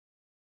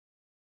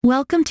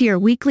Welcome to your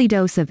weekly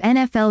dose of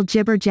NFL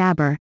Jibber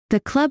Jabber, the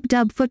Club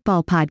Dub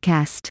Football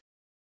Podcast.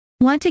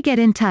 Want to get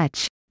in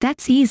touch?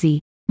 That's easy.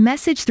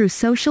 Message through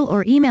social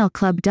or email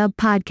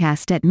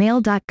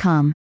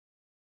clubdubpodcast@mail.com.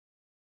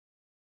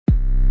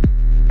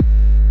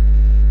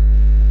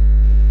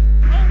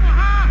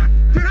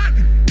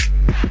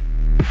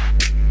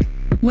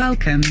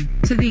 Welcome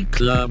to the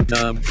Club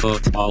Dub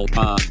Football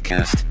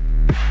Podcast,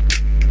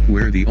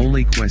 where the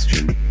only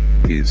question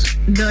is,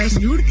 does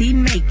your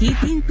team make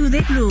it into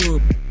the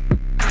club?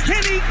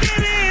 Can he get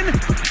in?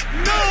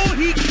 No,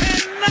 he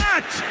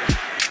cannot!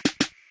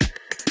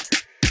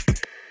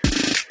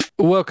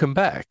 Welcome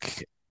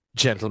back,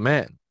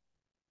 gentlemen.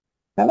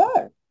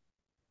 Hello.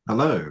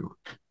 hello.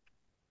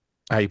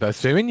 How you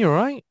both doing? You all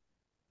right?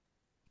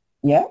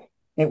 Yeah,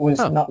 it was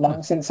Oh. not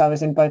long since I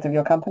was in both of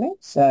your companies,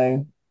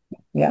 so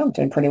yeah, I'm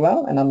doing pretty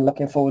well, and I'm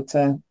looking forward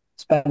to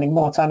spending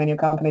more time in your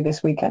company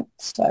this weekend.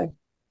 So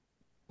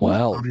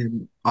Well,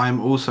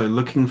 I'm also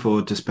looking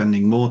forward to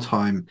spending more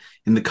time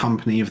in the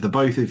company of the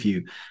both of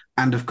you,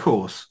 and of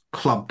course,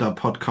 Club Dub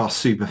Podcast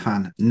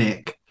superfan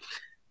Nick.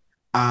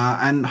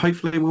 And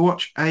hopefully we'll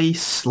watch a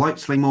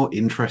slightly more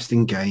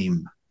interesting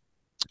game.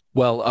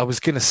 well, I was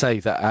going to say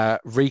that our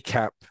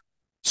recap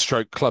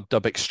stroke Club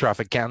Dub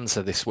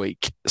extravaganza this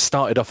week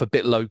started off a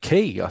bit low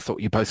key. I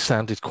thought you both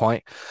sounded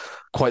quite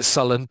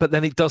sullen, but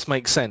then it does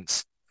make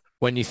sense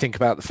when you think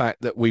about the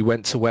fact that we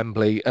went to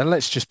Wembley, and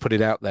let's just put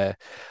it out there.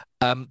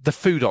 The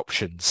food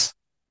options.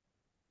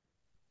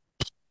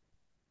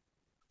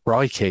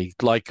 Crikey,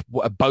 like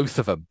both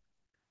of them.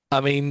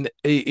 I mean,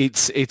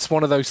 it's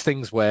one of those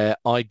things where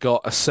I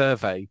got a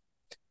survey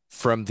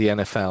from the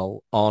NFL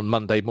on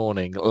Monday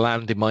morning,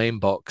 land in my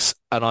inbox,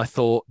 and I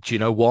thought, do you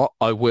know what?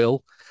 I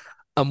will.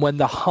 And when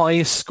the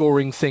highest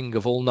scoring thing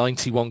of all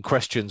 91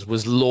 questions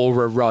was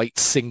Laura Wright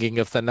singing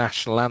of the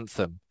national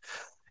anthem,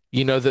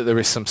 you know that there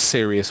is some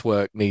serious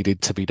work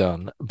needed to be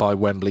done by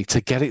Wembley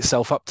to get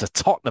itself up to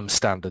Tottenham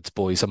standards,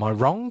 boys. Am I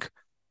wrong?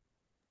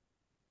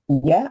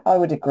 yeah, I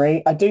would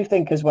agree. I do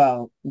think as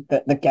well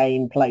that the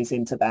game plays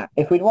into that.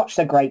 If we'd watched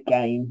a great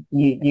game,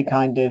 you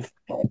kind of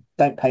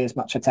don't pay as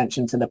much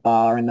attention to the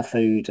bar and the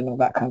food and all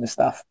that kind of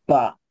stuff.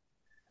 But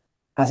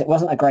as it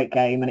wasn't a great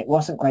game and it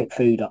wasn't great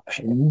food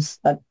options,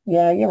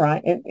 yeah, you're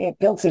right. It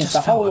built into Just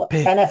the felt whole a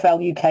bit-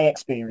 NFL UK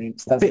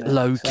experience, doesn't Bit it?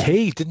 low So-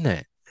 key, didn't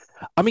it?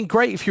 I mean,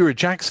 great if you're a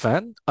Jags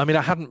fan. I mean,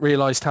 I hadn't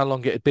realised how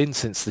long it had been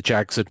since the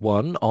Jags had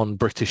won on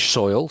British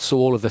soil, so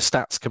all of the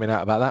stats coming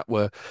out about that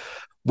were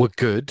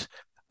good.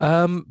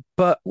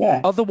 But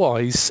Yeah.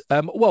 otherwise,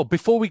 well,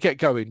 before we get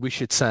going, we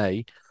should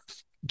say,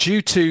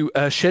 due to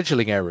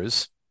scheduling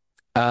errors,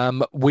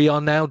 we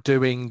are now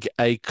doing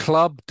a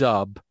Club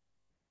Dub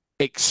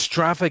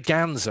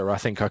extravaganza, I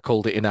think I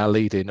called it in our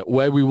lead-in,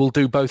 where we will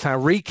do both our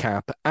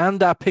recap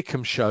and our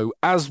Pick'em show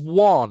as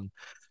one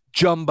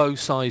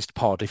jumbo-sized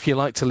pod. If you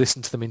like to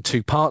listen to them in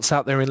two parts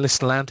out there in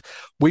Listenerland,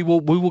 we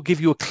will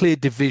give you a clear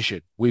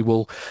division. We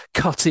will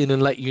cut in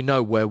and let you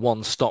know where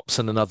one stops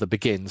and another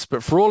begins.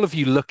 But for all of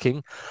you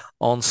looking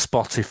on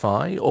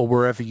Spotify or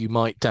wherever you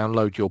might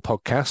download your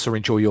podcasts or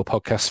enjoy your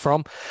podcasts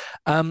from,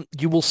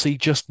 you will see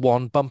just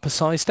one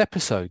bumper-sized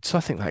episode. So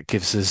I think that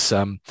gives us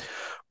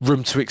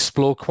room to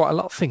explore quite a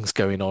lot of things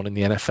going on in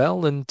the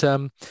NFL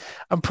and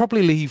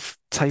probably leave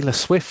Taylor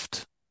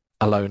Swift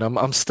alone.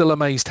 I'm still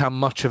amazed how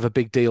much of a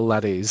big deal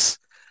that is.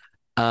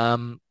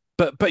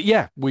 But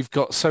yeah, we've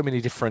got so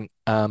many different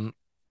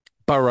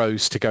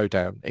boroughs to go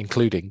down,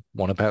 including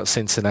one about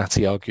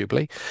Cincinnati,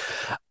 arguably.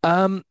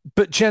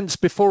 But gents,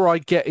 before I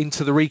get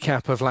into the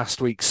recap of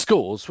last week's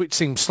scores, which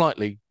seems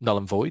slightly null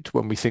and void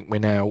when we think we're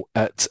now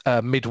at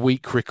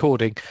midweek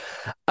recording,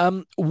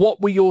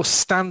 what were your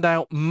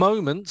standout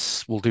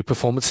moments? We'll do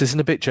performances in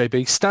a bit,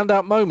 JB.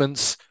 Standout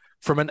moments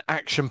from an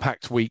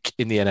action-packed week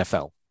in the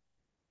NFL.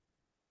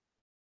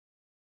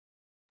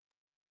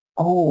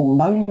 Oh,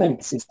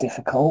 moments is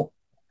difficult.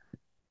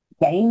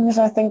 Games,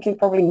 I think, is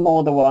probably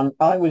more the one.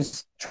 I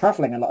was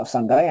travelling a lot of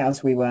Sunday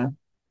as we were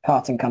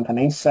parting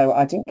company, so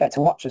I didn't get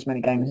to watch as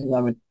many games as I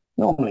would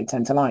normally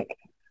tend to like.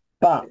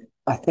 But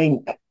I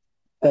think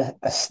the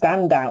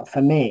standout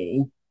for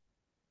me,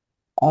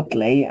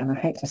 oddly, and I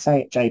hate to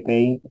say it,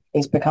 JB,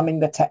 is becoming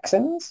the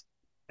Texans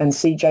and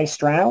CJ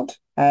Stroud.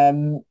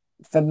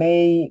 For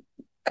me,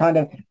 kind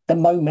of the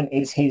moment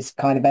is his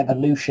kind of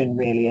evolution,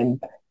 really,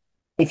 and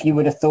if you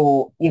would have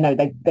thought,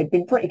 they've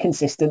been pretty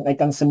consistent. They've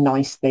done some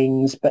nice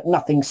things, but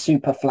nothing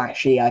super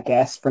flashy, I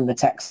guess, from the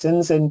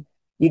Texans. And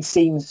you'd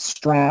seen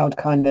Stroud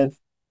kind of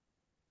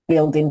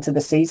build into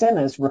the season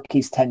as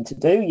rookies tend to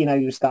do. He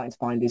was starting to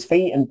find his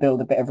feet and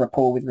build a bit of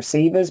rapport with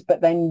receivers.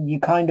 But then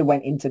you kind of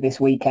went into this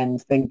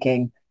weekend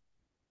thinking,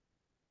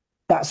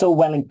 that's all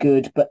well and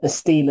good, but the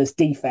Steelers'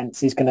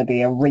 defense is going to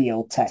be a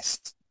real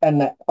test.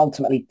 And that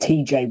ultimately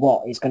TJ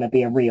Watt is going to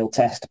be a real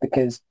test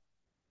because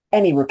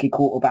any rookie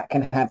quarterback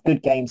can have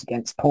good games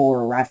against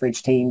poor or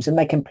average teams and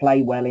they can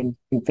play well in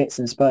fits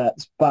and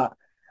spurts. But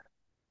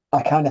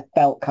I kind of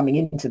felt coming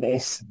into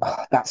this,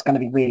 that's going to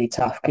be really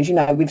tough because,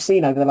 we've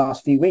seen over the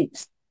last few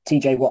weeks,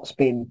 TJ Watt's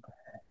been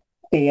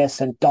fierce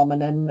and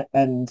dominant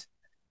and,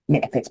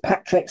 Nick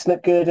Fitzpatrick's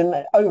looked good,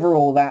 and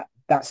overall that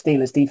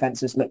Steelers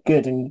defense has looked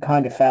good, and you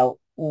kind of felt,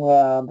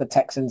 well, the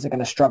Texans are going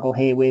to struggle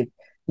here with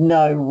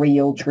no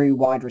real true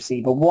wide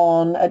receiver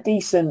one, a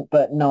decent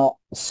but not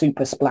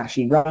super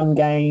splashy run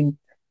game,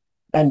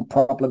 and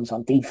problems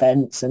on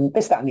defense, and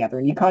this, that, and the other.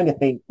 And you kind of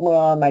think,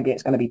 well, maybe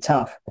it's going to be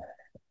tough.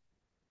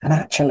 And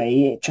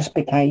actually, it just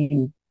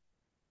became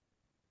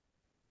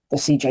the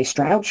CJ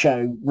Stroud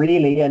show,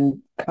 really,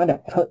 and kind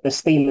of put the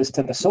Steelers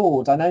to the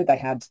sword. I know they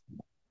had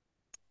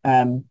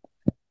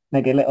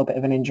maybe a little bit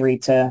of an injury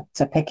to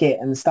Pickett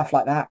and stuff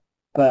like that,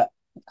 but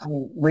I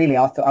mean, really,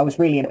 I was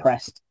really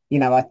impressed.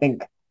 I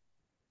think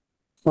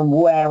from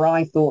where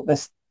I thought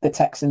the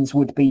Texans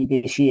would be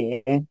this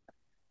year,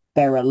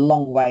 they're a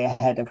long way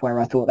ahead of where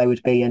I thought they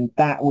would be, and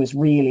that was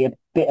really a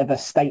bit of a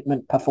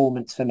statement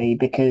performance for me,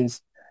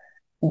 because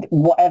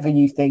whatever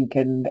you think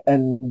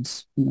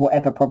and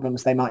whatever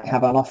problems they might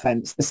have on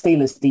offense, the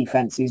Steelers'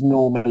 defense is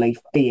normally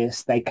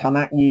fierce. They come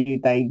at you,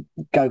 they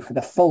go for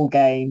the full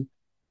game,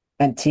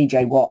 and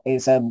TJ Watt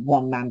is a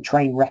one-man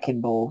train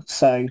wrecking ball.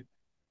 So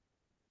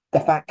the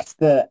fact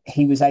that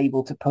he was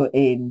able to put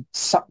in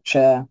such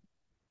a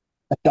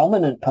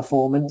dominant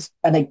performance,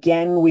 and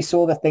again, we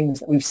saw the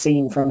things that we've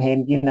seen from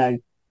him,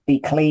 be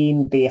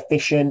clean, be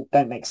efficient,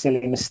 don't make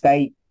silly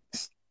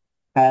mistakes.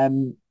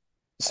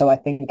 So I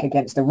think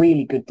against a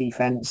really good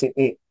defense,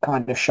 it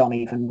kind of shone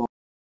even more.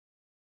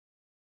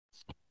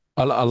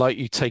 I like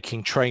you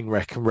taking train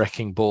wreck and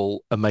wrecking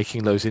ball and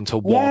making those into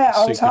one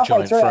I was super halfway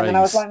giant through it, phrase. and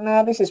I was like,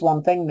 no, this is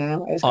one thing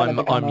now.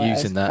 I'm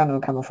using that. Kind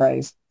of become a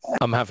phrase.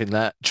 I'm having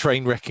that.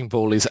 Train wrecking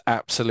ball is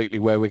absolutely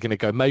where we're going to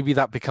go. Maybe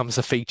that becomes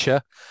a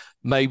feature.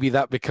 Maybe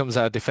that becomes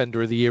our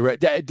Defender of the Year.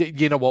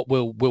 You know what?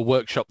 We'll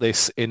workshop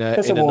this in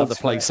another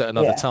place at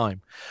another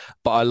time.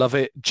 But I love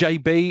it.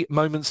 JB,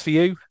 moments for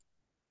you?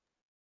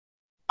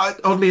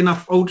 Oddly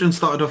enough, Aldrin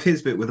started off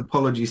his bit with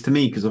apologies to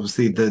me, because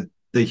obviously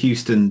the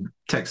Houston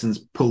Texans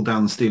pulled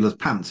down the Steelers'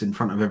 pants in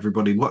front of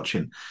everybody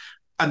watching.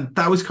 And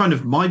that was kind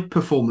of my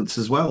performance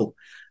as well.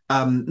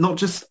 I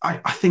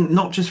think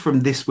not just from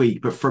this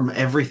week, but from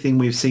everything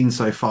we've seen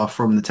so far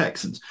from the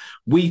Texans.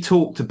 We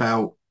talked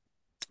about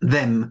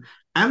them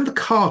and the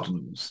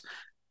Cardinals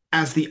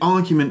as the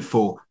argument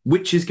for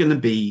which is going to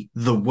be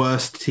the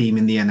worst team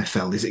in the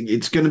NFL.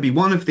 It's going to be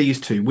one of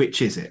these two.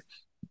 Which is it?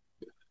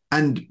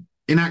 And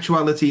in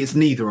actuality, it's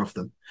neither of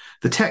them.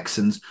 The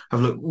Texans have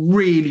looked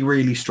really,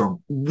 really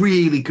strong,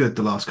 really good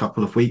the last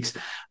couple of weeks.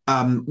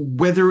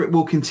 Whether it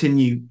will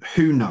continue,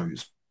 who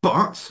knows?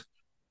 But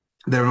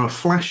there are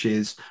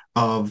flashes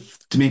of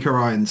DeMeco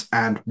Ryans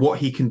and what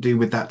he can do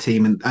with that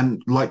team.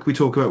 And like we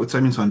talk about with so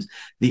many times,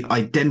 the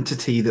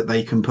identity that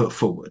they can put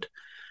forward.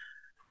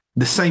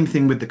 The same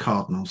thing with the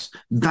Cardinals.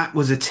 That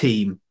was a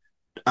team,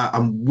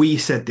 and we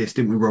said this,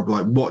 didn't we, Rob?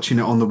 Like watching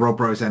it on the Rob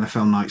Rose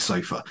NFL Night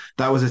sofa.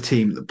 That was a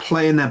team that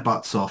playing their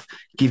butts off,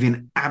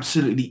 giving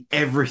absolutely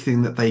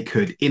everything that they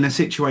could in a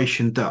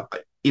situation that,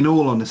 in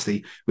all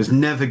honesty, was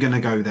never going to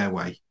go their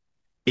way.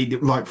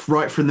 Like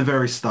right from the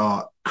very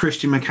start,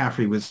 Christian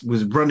McCaffrey was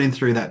running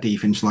through that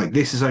defense like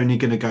this is only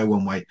going to go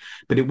one way.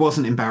 But it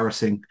wasn't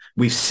embarrassing.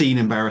 We've seen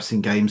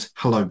embarrassing games.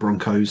 Hello,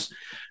 Broncos.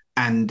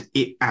 And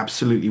it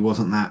absolutely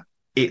wasn't that.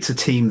 It's a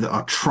team that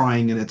are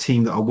trying and a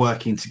team that are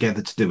working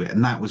together to do it.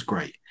 And that was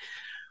great.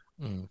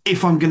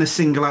 If I'm going to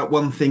single out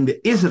one thing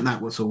that isn't that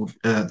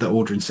that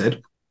Aldrin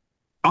said,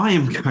 I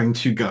am going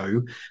to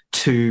go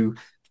to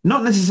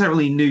not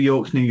necessarily New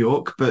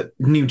York, but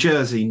New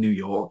Jersey, New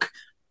York.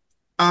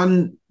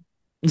 And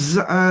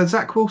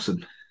Zach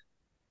Wilson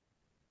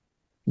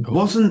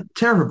wasn't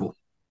terrible.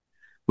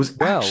 Was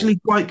actually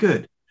quite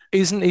good.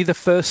 Isn't he the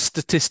first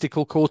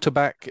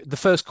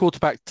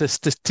quarterback to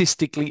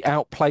statistically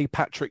outplay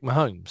Patrick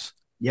Mahomes?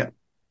 Yep.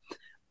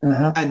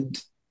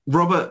 And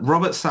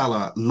Robert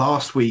Saleh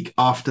last week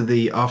after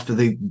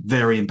the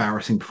very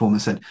embarrassing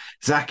performance said,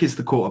 Zach is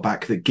the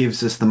quarterback that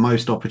gives us the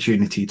most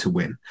opportunity to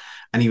win.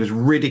 And he was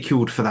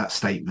ridiculed for that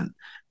statement.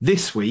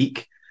 This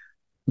week,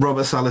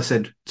 Robert Saleh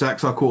said,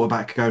 Zach's our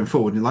quarterback going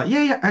forward. And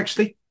yeah,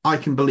 actually, I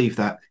can believe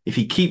that. If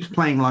he keeps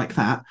playing like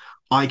that,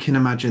 I can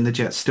imagine the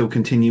Jets still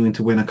continuing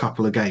to win a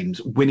couple of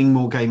games, winning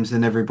more games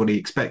than everybody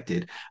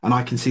expected. And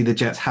I can see the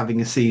Jets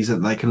having a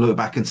season they can look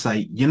back and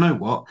say, you know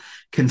what,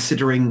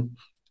 considering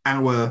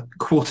our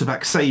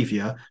quarterback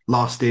savior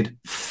lasted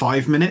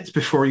 5 minutes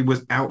before he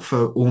was out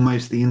for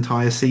almost the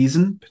entire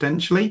season,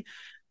 potentially,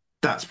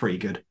 that's pretty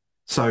good.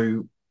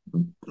 So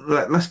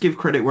let's give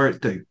credit where it's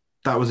due.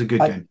 That was a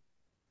good game.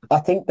 I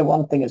think the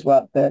one thing as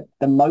well, the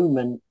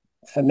moment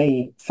for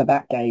me for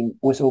that game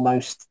was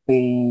almost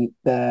the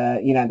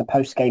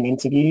post-game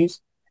interviews.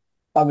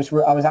 I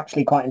was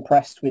actually quite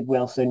impressed with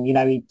Wilson.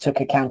 He took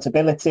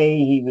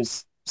accountability. He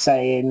was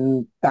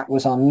saying that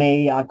was on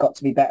me. I've got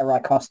to be better. I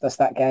cost us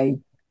that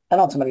game. And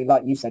ultimately,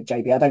 like you said,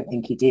 JB, I don't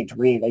think he did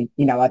really.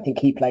 I think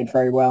he played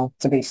very well.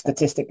 To be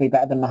statistically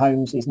better than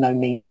Mahomes is no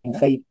mean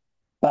feat.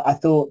 But I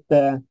thought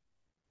the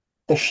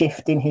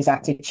shift in his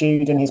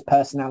attitude and his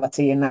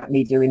personality in that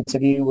media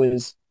interview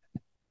was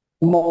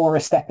more a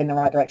step in the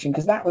right direction,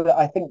 because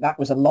I think that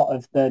was a lot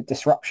of the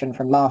disruption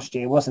from last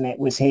year, wasn't it?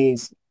 Was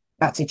his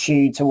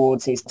attitude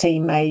towards his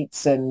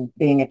teammates and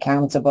being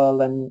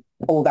accountable and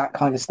all that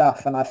kind of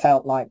stuff. And I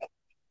felt like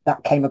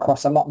that came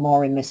across a lot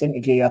more in this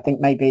interview. I think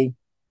maybe,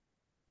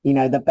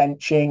 the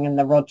benching and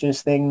the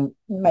Rodgers thing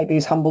maybe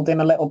has humbled him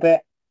a little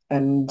bit,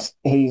 and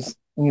he's,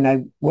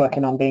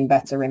 working on being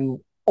better in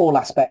all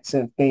aspects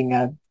of being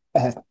a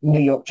New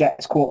York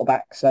Jets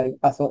quarterback. So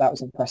I thought that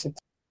was impressive.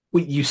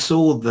 Well, you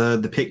saw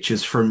the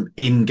pictures from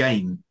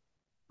in-game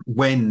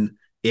when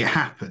it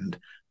happened.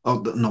 Oh,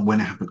 not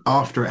when it happened,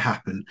 after it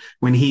happened.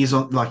 When he's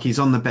on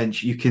the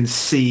bench, you can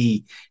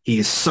see he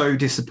is so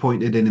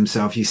disappointed in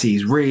himself. You see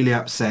he's really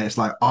upset. It's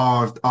like,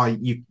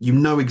 you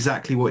know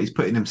exactly what he's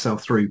putting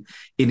himself through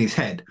in his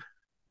head.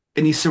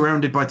 And he's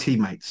surrounded by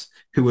teammates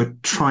who are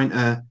trying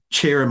to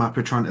cheer him up,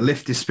 are trying to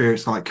lift his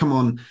spirits, like, come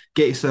on,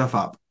 get yourself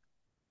up.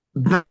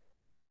 That,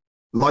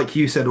 like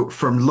you said,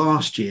 from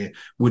last year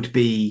would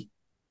be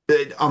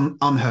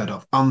unheard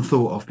of,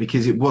 unthought of,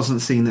 because it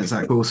wasn't seen that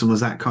Zach Wilson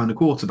was that kind of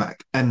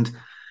quarterback. And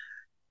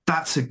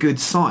that's a good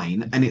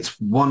sign. And it's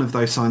one of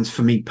those signs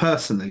for me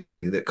personally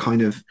that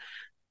kind of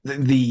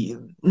the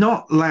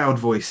not loud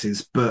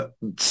voices, but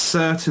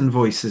certain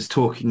voices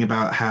talking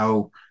about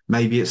how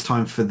maybe it's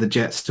time for the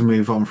Jets to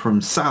move on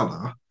from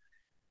Salah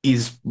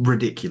is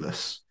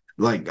ridiculous.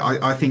 Like,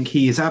 I think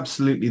he is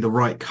absolutely the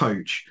right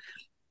coach.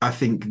 I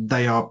think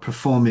they are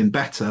performing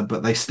better,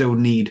 but they still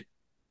need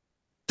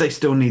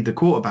the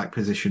quarterback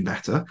position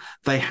better.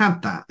 They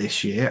had that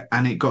this year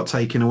and it got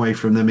taken away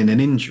from them in an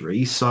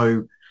injury.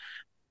 So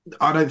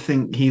I don't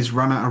think he's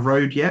run out of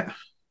road yet.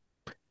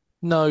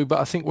 No, but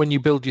I think when you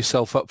build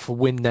yourself up for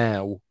win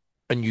now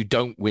and you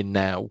don't win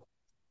now,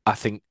 I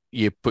think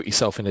you put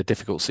yourself in a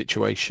difficult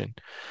situation.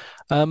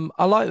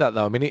 I like that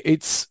though. I mean,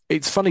 it's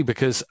funny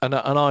because, and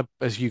I,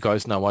 as you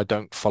guys know, I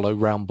don't follow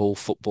round ball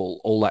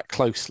football all that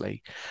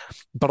closely,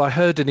 but I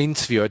heard an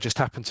interview. I just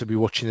happened to be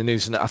watching the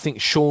news, and I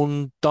think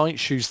Sean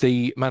Dyche, who's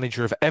the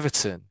manager of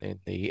Everton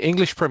in the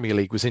English Premier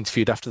League, was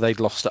interviewed after they'd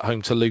lost at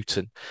home to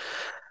Luton.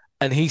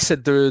 And he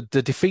said the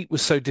defeat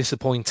was so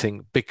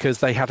disappointing because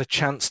they had a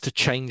chance to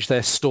change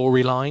their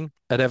storyline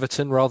at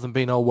Everton rather than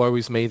being, oh, woe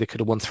is me, they could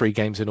have won 3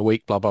 games in a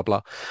week, blah, blah,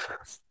 blah.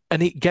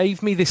 And it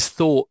gave me this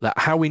thought that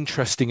how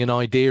interesting an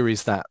idea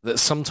is that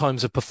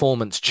sometimes a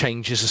performance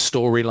changes a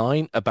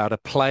storyline about a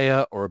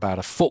player or about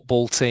a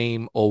football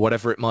team or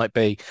whatever it might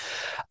be.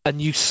 And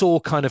you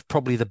saw kind of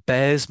probably the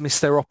Bears miss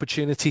their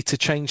opportunity to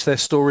change their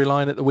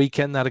storyline at the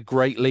weekend. They had a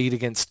great lead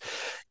against,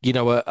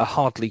 a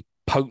hardly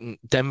potent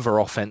Denver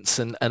offense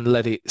and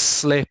let it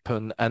slip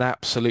and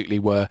absolutely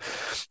were,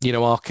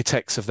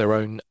 architects of their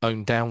own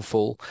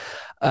downfall.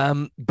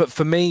 But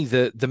for me,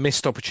 the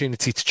missed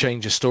opportunity to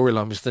change a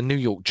storyline was the New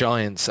York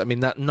Giants. I mean,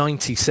 that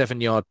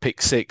 97-yard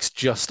pick six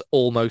just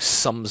almost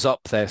sums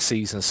up their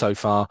season so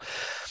far.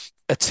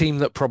 A team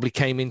that probably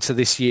came into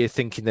this year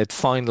thinking they'd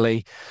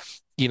finally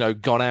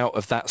gone out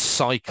of that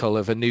cycle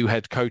of a new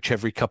head coach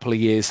every couple of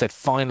years. They'd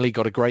finally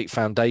got a great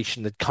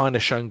foundation. They'd kind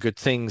of shown good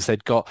things.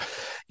 They'd got,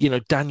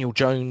 Daniel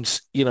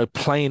Jones,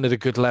 playing at a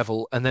good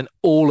level. And then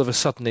all of a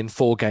sudden in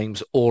 4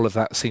 games, all of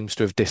that seems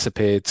to have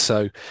disappeared.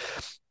 So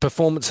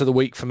performance of the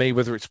week for me,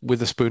 whether it's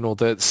Witherspoon or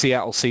the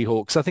Seattle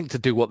Seahawks, I think to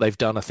do what they've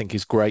done, I think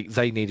is great.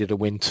 They needed a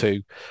win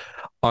too.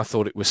 I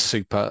thought it was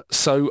super.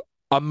 So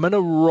I'm going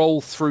to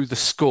roll through the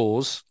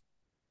scores.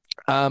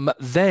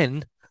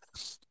 Then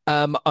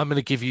I'm going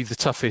to give you the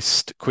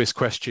toughest quiz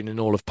question in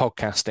all of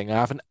podcasting. I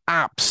have an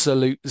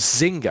absolute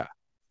zinger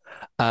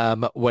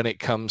when it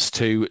comes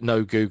to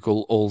no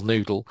Google, all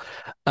noodle.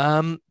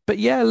 But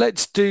yeah,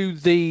 let's do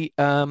the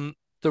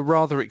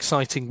rather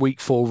exciting Week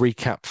 4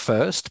 recap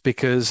first,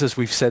 because as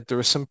we've said, there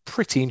are some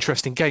pretty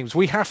interesting games.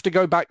 We have to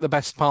go back the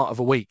best part of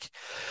a week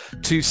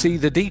to see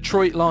the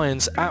Detroit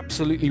Lions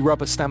absolutely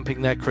rubber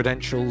stamping their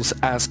credentials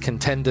as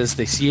contenders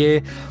this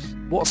year.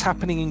 What's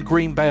happening in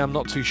Green Bay, I'm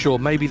not too sure.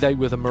 Maybe they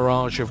were the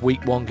mirage of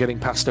Week 1 getting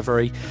past a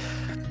very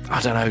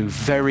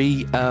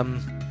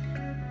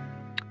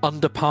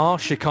under par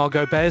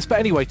Chicago Bears. But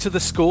anyway, to the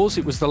scores,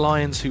 it was the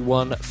Lions who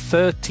won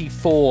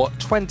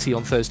 34-20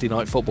 on Thursday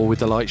Night Football with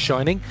the lights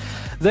shining.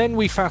 Then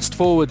we fast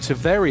forward to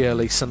very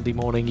early Sunday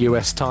morning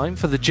US time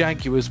for the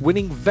Jaguars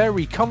winning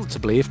very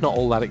comfortably, if not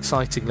all that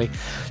excitingly,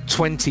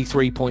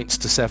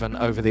 23-7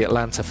 over the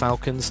Atlanta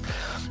Falcons.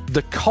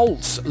 The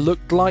Colts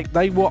looked like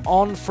they were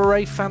on for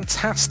a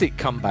fantastic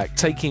comeback,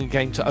 taking a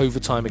game to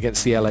overtime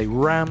against the LA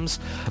Rams,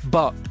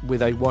 but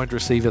with a wide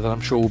receiver that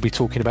I'm sure we'll be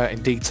talking about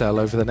in detail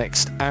over the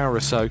next hour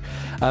or so.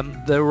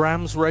 The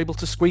Rams were able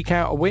to squeak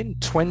out a win,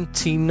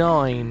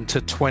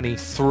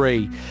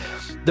 29-23.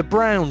 The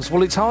Browns,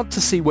 well, it's hard to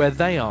see where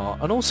they are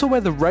and also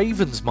where the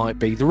Ravens might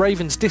be. The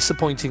Ravens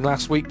disappointing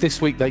last week. This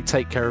week they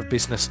take care of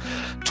business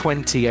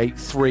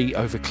 28-3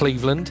 over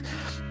Cleveland.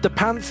 The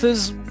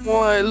Panthers,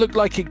 well, it looked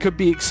like it could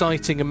be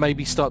exciting and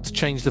maybe start to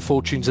change the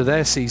fortunes of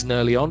their season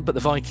early on, but the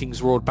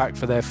Vikings roared back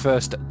for their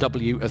first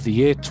W of the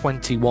year,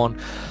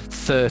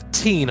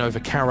 21-13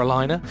 over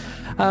Carolina.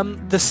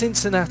 The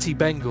Cincinnati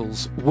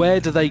Bengals, where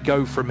do they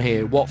go from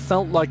here? What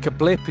felt like a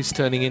blip is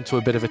turning into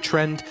a bit of a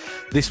trend.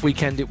 This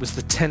weekend it was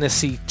the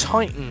Tennessee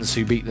Titans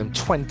who beat them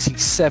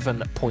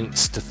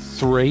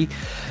 27-3.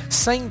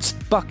 Saints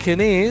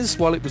Buccaneers,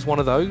 well, it was one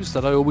of those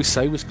that I always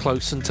say was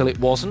close until it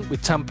wasn't,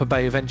 with Tampa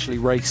Bay eventually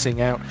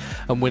racing out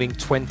and winning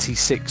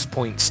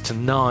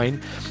 26-9. Do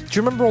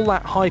you remember all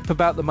that hype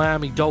about the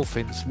Miami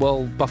Dolphins?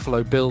 Well,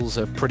 Buffalo Bills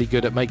are pretty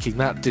good at making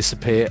that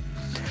disappear.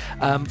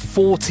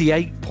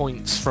 48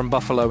 points from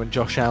Buffalo and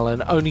Josh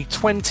Allen, only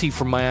 20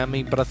 from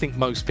Miami, but I think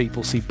most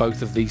people see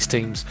both of these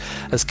teams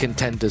as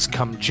contenders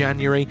come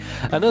January.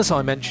 And as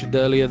I mentioned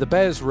earlier, the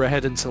Bears were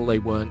ahead until they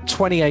weren't.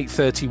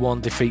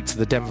 28-31 defeat to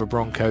the Denver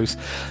Broncos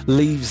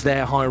leaves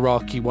their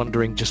hierarchy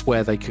wondering just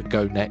where they could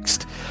go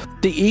next.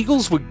 The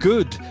Eagles were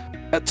good.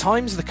 At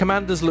times the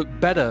Commanders looked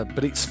better,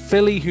 but it's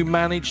Philly who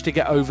managed to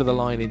get over the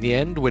line in the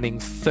end, winning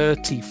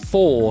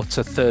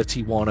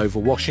 34-31 over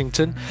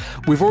Washington.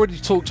 We've already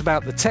talked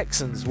about the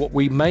Texans. What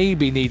we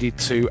maybe needed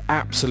to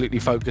absolutely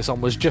focus on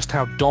was just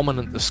how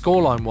dominant the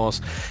scoreline was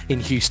in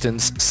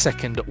Houston's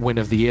second win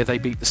of the year. They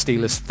beat the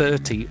Steelers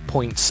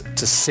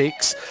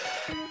 30-6.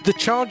 The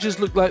Chargers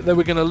looked like they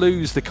were going to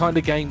lose the kind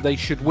of game they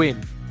should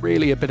win.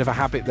 Really a bit of a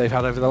habit they've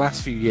had over the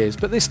last few years,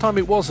 but this time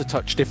it was a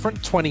touch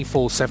different,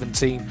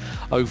 24-17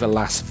 over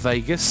Las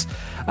Vegas.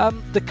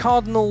 The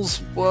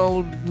Cardinals,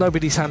 well,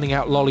 nobody's handing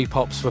out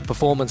lollipops for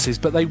performances,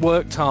 but they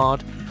worked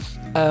hard,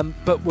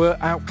 but were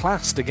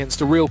outclassed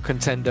against a real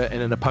contender in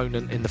an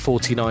opponent in the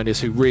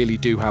 49ers who really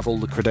do have all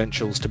the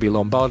credentials to be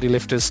Lombardi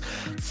lifters.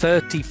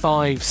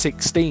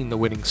 35-16 the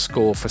winning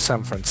score for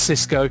San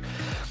Francisco.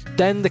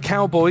 Then the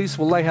Cowboys,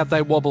 well, they had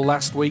their wobble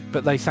last week,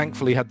 but they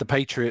thankfully had the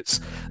Patriots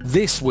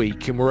this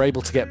week and were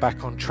able to get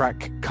back on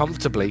track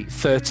comfortably,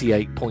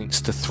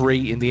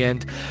 38-3 in the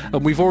end.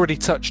 And we've already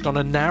touched on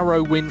a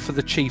narrow win for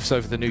the Chiefs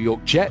over the New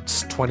York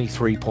Jets,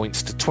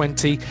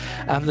 23-20.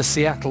 And the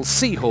Seattle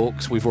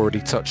Seahawks, we've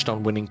already touched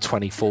on winning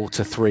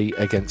 24-3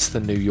 against the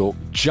New York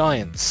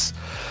Giants.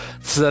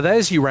 So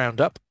there's your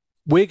roundup.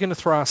 We're going to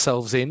throw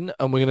ourselves in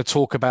and we're going to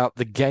talk about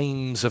the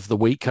games of the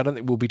week. I don't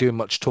think we'll be doing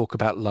much talk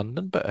about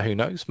London, but who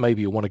knows?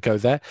 Maybe you'll want to go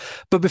there.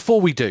 But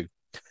before we do,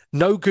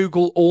 no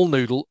Google, all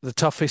noodle, the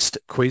toughest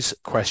quiz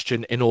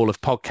question in all of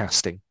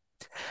podcasting.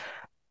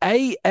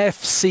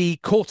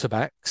 AFC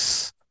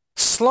quarterbacks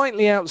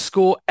slightly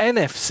outscore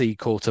NFC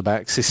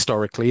quarterbacks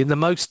historically in the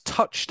most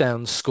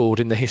touchdowns scored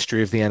in the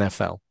history of the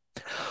NFL.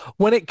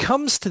 When it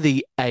comes to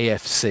the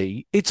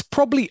AFC, it's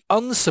probably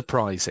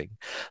unsurprising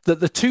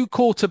that the two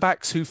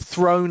quarterbacks who've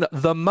thrown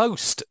the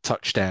most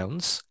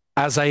touchdowns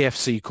as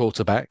AFC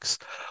quarterbacks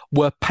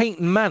were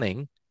Peyton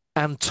Manning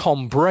and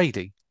Tom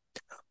Brady.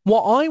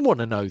 What I want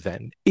to know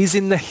then is,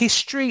 in the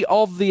history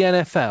of the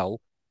NFL,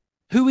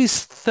 who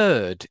is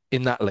third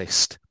in that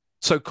list?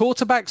 So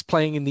quarterbacks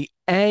playing in the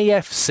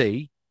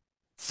AFC,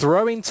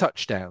 throwing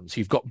touchdowns.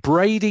 You've got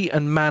Brady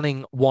and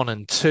Manning 1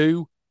 and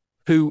 2.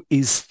 Who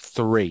is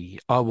 3?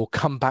 I will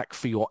come back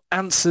for your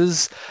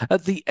answers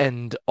at the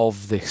end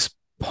of this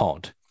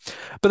pod.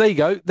 But there you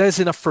go.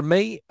 There's enough from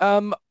me.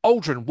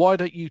 Aldrin, why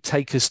don't you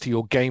take us to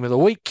your game of the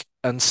week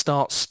and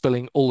start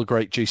spilling all the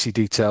great juicy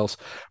details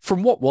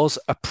from what was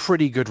a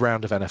pretty good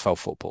round of NFL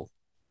football?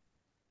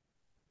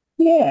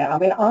 Yeah, I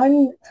mean,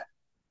 I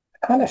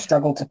kind of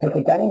struggled to pick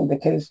a game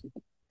because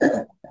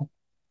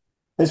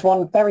there's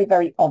one very,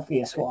 very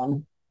obvious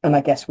one. And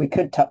I guess we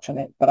could touch on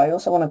it, but I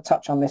also want to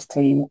touch on this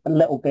team a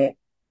little bit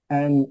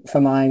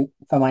for my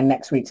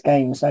next week's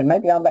game. So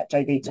maybe I'll let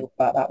JB talk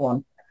about that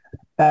one.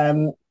 I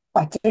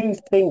do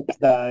think,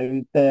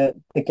 though, the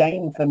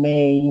game for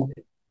me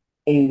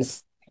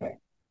is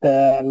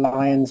the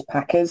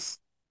Lions-Packers.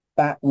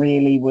 That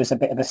really was a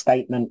bit of a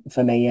statement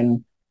for me,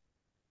 and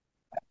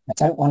I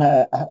don't want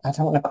to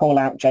call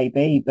out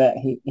JB, but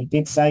he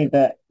did say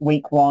that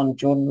week 1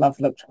 Jordan Love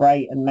looked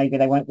great, and maybe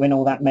they won't win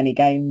all that many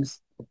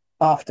games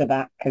after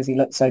that because he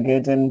looked so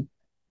good. And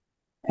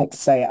I hate to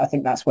say it, I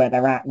think that's where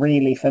they're at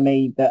really for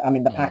me.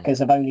 The Packers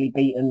have only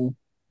beaten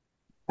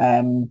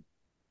the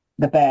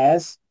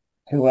Bears,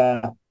 who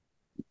are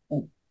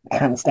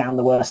hands down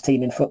the worst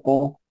team in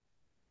football,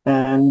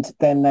 and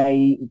then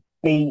they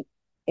beat,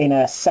 in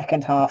a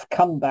second half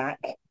comeback,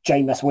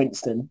 Jameis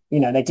Winston.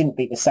 They didn't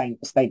beat the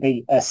Saints, they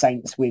beat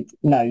Saints with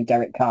no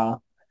Derek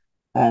Carr,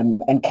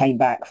 and came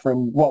back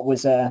from what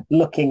was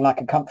looking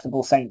like a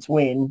comfortable Saints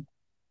win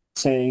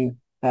to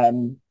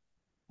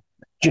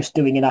just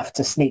doing enough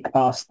to sneak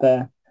past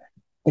the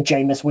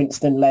Jameis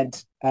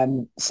Winston-led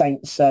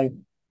Saints. So,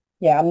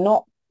 yeah, I'm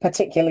not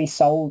particularly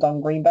sold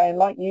on Green Bay. And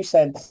like you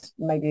said,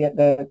 maybe at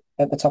the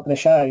top of the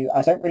show,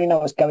 I don't really know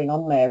what's going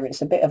on there.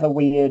 It's a bit of a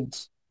weird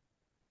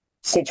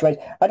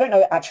situation. I don't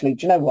know, actually.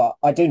 Do you know what?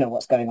 I do know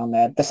what's going on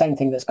there. The same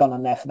thing that's gone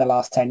on there for the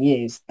last 10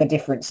 years. The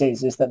difference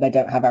is that they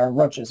don't have Aaron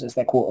Rodgers as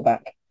their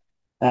quarterback.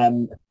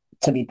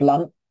 To be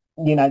blunt,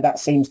 that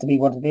seems to be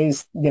what it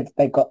is.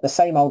 They've got the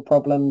same old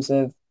problems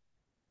of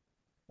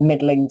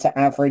middling to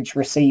average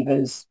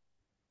receivers,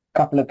 a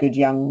couple of good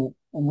young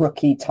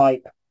rookie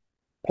type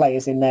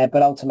players in there,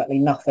 but ultimately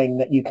nothing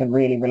that you can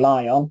really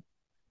rely on.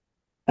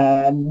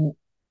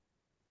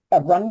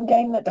 A run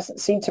game that doesn't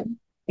seem to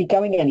be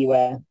going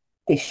anywhere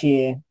this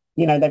year.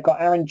 You know, they've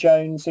got Aaron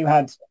Jones, who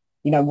had,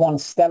 one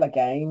stellar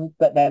game,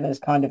 but then has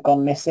kind of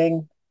gone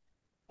missing.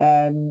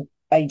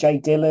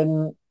 AJ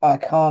Dillon, I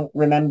can't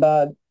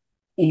remember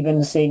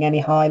even seeing any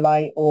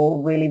highlight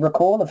or really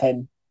recall of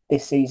him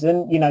this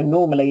season.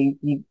 Normally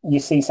you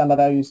see some of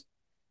those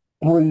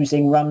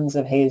bruising runs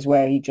of his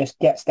where he just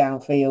gets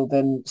downfield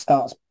and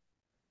starts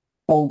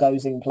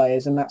bulldozing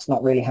players, and that's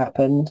not really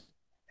happened.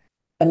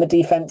 And the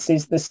defense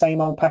is the same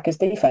old Packers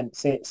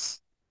defense.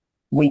 It's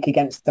weak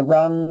against the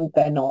run.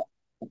 They're not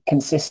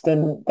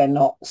consistent. They're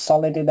not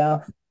solid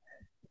enough.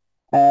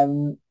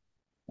 That's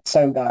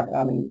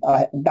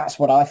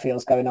what I feel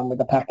is going on with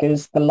the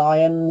Packers. The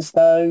Lions,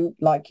 though,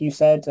 like you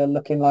said, are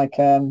looking like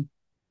a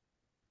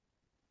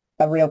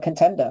real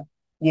contender.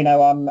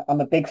 I'm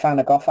a big fan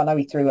of Goff. I know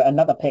he threw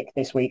another pick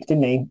this week,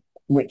 didn't he?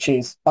 Which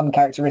is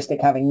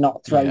uncharacteristic, having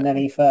not thrown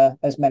any for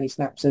as many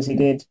snaps as he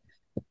did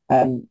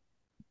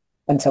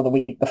until the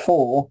week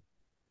before.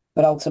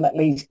 But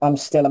ultimately, I'm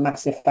still a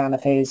massive fan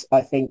of his.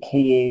 I think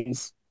he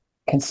is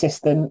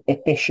consistent,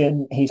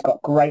 efficient. He's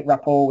got great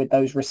rapport with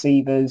those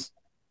receivers.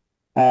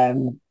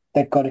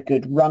 They've got a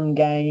good run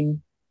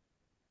game.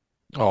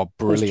 Oh,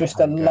 brilliant. There's just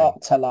a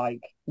lot to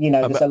like.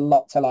 There's a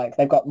lot to like.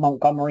 They've got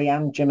Montgomery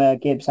and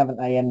Jahmyr Gibbs, haven't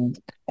they? And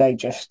they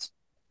just,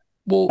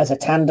 as a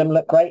tandem,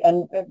 look great.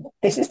 And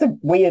this is the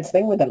weird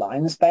thing with the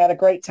Lions. They had a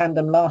great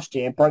tandem last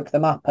year, broke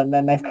them up, and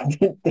then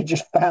they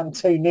just found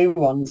two new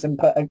ones and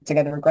put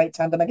together a great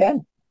tandem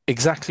again.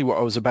 Exactly what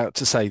I was about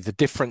to say. The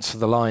difference for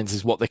the Lions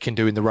is what they can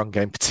do in the run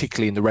game,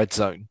 particularly in the red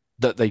zone,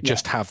 that they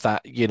just have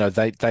that,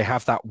 they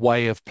have that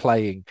way of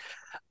playing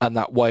and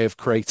that way of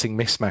creating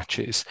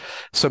mismatches.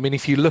 So,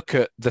 if you look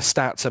at the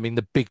stats,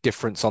 the big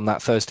difference on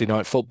that Thursday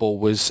Night Football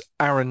was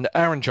Aaron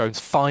Jones,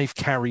 5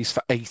 carries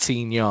for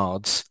 18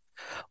 yards.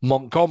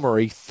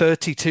 Montgomery,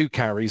 32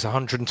 carries,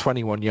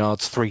 121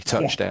 yards, 3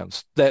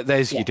 touchdowns.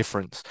 There's your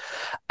difference.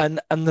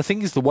 And the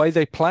thing is, the way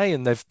they play,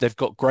 and they've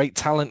got great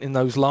talent in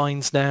those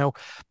lines now,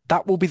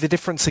 that will be the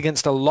difference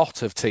against a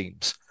lot of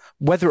teams.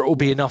 Whether it will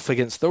be enough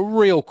against the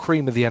real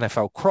cream of the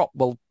NFL crop,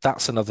 well,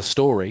 that's another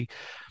story.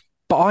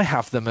 But I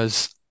have them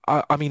as,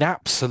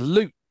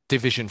 absolute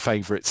division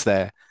favourites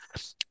there.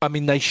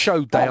 They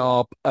showed they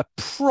are a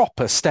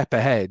proper step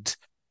ahead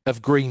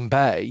of Green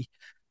Bay.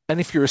 And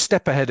if you're a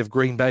step ahead of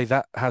Green Bay,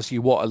 that has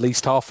you, at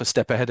least half a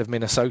step ahead of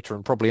Minnesota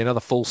and probably another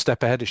full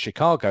step ahead of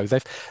Chicago.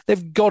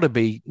 They've got to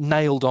be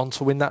nailed on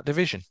to win that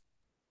division.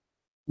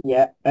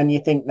 Yeah, and you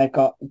think they've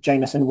got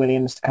Jameson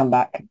Williams to come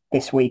back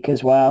this week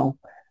as well.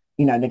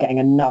 They're getting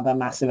another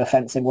massive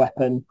offensive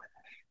weapon.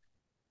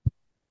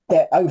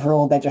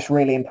 Overall, they're just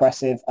really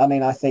impressive.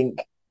 I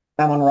think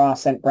Amon-Ra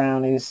St.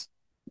 Brown is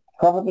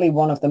probably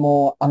one of the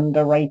more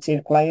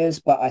underrated players,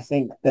 but I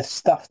think the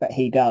stuff that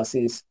he does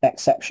is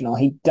exceptional.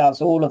 He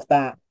does all of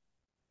that.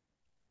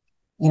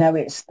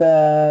 It's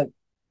that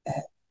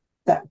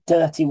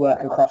dirty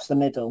work across the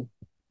middle.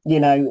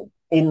 In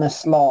the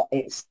slot,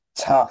 it's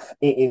tough.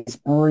 It is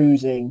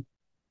bruising.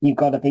 You've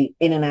got to be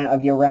in and out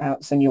of your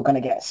routes, and you're going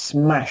to get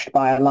smashed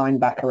by a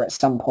linebacker at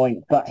some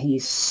point. But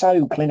he's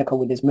so clinical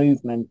with his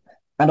movement,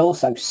 and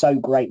also so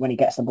great when he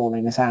gets the ball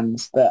in his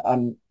hands, that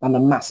I'm a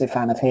massive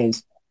fan of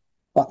his.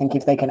 I think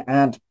if they can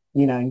add,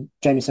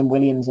 Jameson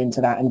Williams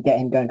into that and get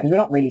him going, because we've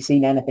not really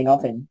seen anything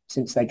of him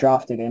since they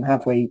drafted him,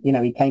 have we?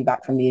 He came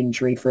back from the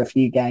injury for a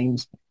few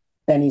games,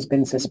 then he's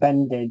been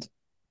suspended.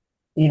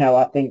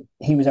 I think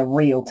he was a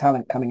real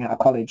talent coming out of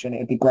college, and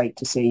it'd be great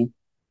to see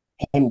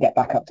him get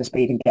back up to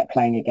speed and get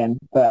playing again.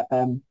 But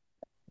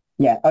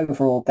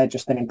overall, they're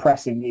just an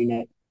impressive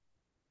unit.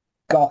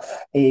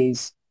 Goff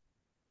is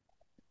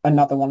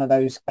another one of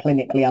those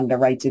clinically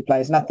underrated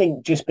players. And I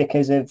think just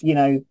because of,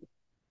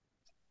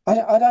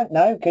 I don't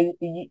know, because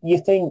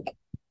you think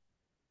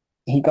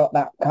he got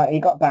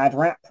bad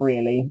rap,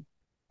 really,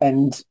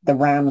 and the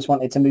Rams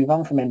wanted to move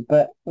on from him.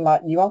 But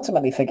you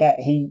ultimately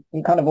forget he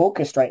kind of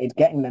orchestrated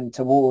getting them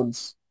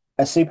towards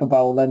a Super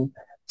Bowl, and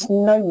it's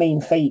no mean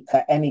feat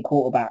for any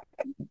quarterback.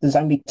 There's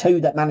only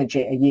 2 that manage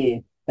it a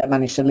year that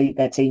manage to lead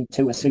their team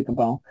to a Super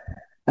Bowl,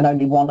 and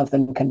only one of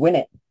them can win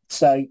it.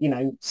 So,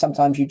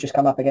 sometimes you just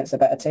come up against a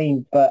better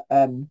team. But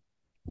I'm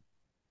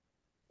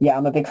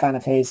a big fan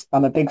of his.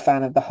 I'm a big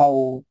fan of the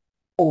whole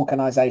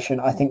organisation.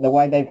 I think the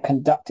way they've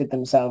conducted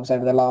themselves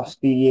over the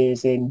last few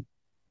years in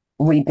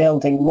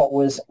rebuilding what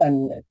was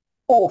an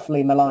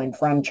awfully maligned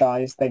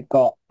franchise. They've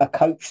got a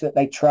coach that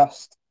they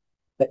trust,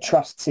 that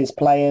trusts his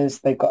players.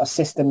 They've got a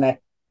system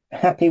they're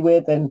happy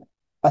with. And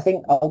I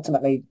think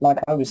ultimately, like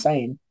I was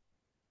saying,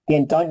 the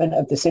indictment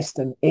of the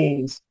system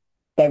is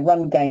their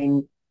run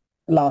game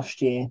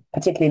last year,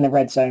 particularly in the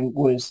red zone,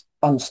 was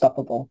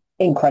unstoppable,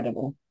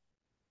 incredible.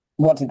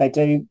 What did they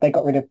do? They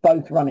got rid of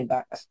both running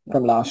backs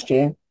from last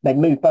year. They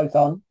moved both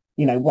on,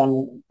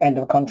 one end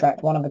of a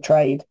contract, one of a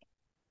trade,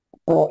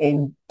 brought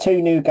in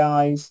 2 new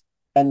guys,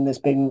 and there's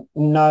been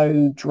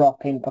no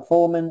drop in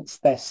performance.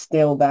 They're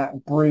still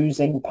that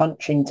bruising,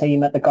 punching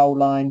team at the goal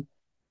line.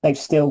 They've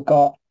still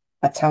got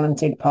a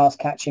talented pass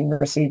catching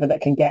receiver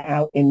that can get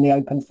out in the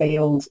open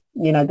field.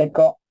 You know, they've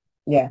got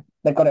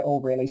it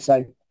all really.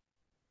 So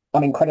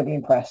I'm incredibly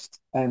impressed.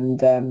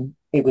 And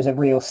it was a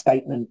real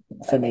statement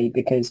for me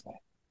because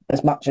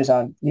as much as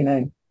I,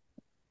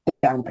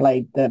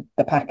 downplayed the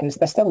Packers,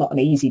 they're still not an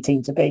easy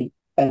team to beat.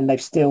 And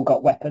they've still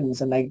got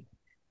weapons and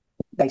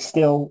they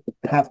still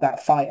have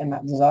that fight and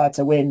that desire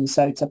to win.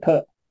 So to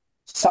put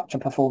such a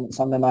performance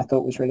on them, I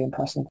thought was really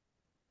impressive.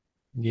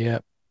 Yeah,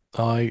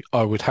 I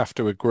would have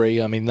to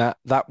agree. I mean,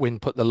 that win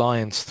put the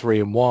Lions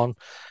 3-1,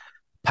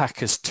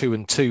 Packers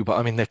 2-2, but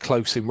I mean, they're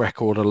close in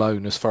record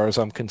alone as far as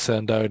I'm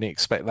concerned. I only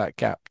expect that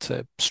gap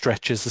to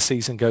stretch as the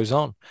season goes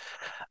on.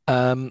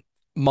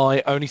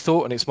 My only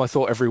thought, and it's my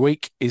thought every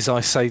week, is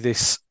I say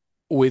this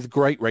with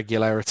great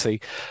regularity.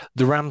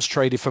 The Rams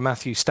traded for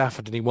Matthew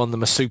Stafford and he won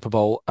them a Super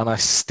Bowl, and I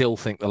still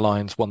think the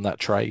Lions won that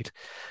trade.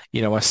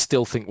 I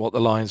still think what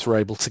the Lions were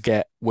able to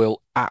get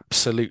will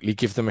absolutely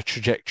give them a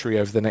trajectory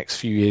over the next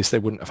few years they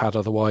wouldn't have had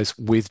otherwise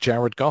with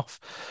Jared Goff.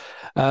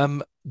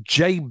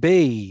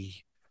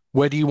 JB,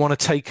 where do you want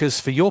to take us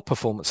for your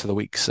performance of the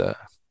week, sir?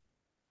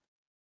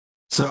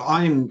 So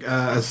I'm,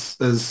 as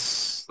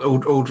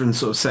Aldrin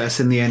sort of set us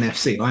in the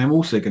NFC, I am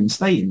also going to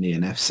stay in the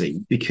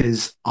NFC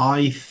because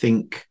I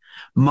think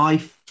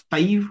my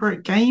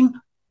favourite game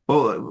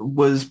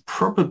was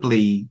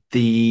probably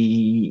the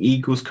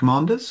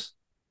Eagles-Commanders.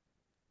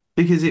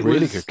 Because it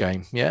really was good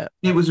game, yeah.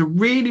 It was a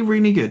really,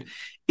 really good.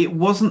 It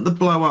wasn't the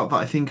blowout that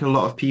I think a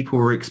lot of people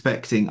were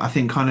expecting. I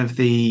think kind of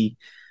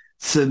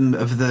some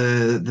of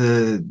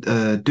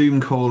the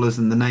doom callers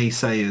and the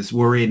naysayers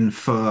were in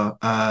for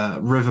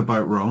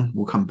Riverboat Ron.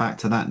 We'll come back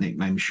to that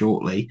nickname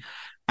shortly.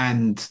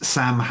 And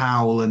Sam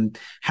Howell and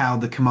how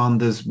the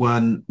Commanders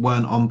weren't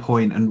on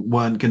point and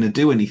weren't going to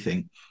do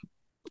anything.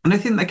 And I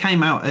think they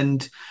came out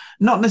and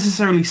not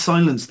necessarily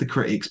silenced the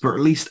critics, but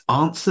at least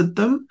answered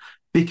them,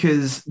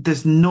 because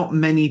there's not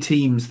many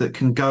teams that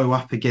can go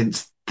up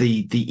against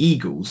the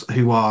Eagles,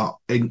 who are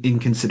in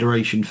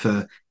consideration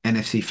for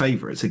NFC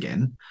favourites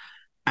again,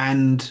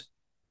 and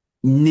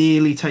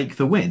nearly take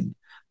the win.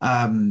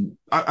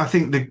 I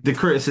think the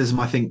criticism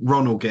I think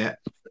Ron will get,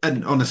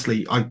 and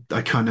honestly, I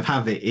kind of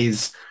have it,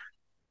 is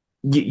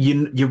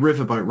you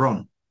riverboat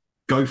Ron.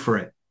 Go for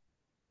it.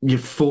 Your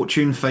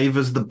fortune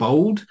favours the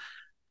bold.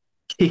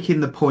 Kicking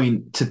the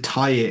point to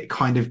tie it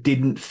kind of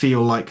didn't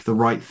feel like the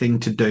right thing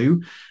to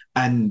do.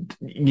 And,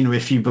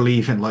 if you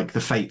believe in like the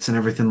fates and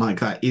everything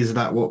like that, is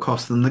that what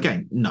cost them the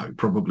game? No,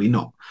 probably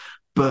not.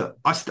 But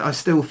I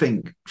still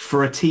think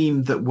for a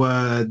team that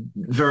were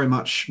very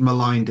much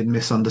maligned and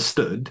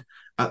misunderstood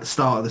at the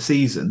start of the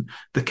season,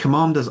 the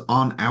Commanders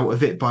aren't out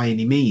of it by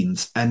any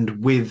means.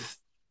 And with,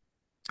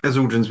 as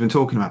Aldrin's been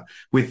talking about,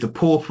 with the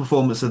poor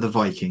performance of the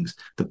Vikings,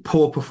 the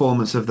poor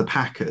performance of the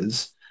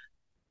Packers,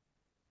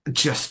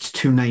 just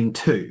to name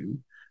two,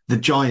 the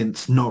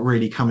Giants not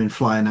really coming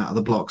flying out of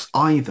the blocks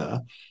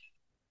either,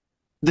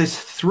 there's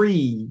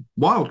 3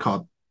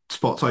 wildcard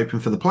spots open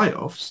for the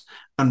playoffs.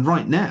 And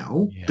right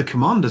now, the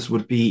Commanders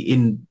would be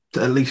in,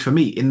 at least for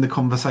me, in the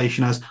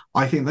conversation as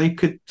I think they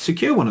could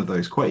secure one of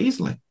those quite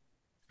easily.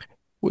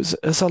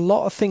 There's a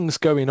lot of things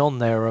going on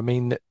there. I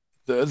mean,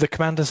 the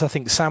Commanders, I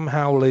think Sam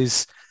Howell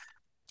is...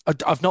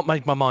 I've not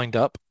made my mind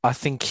up. I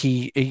think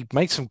he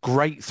made some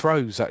great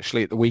throws,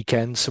 actually, at the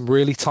weekend, some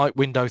really tight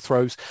window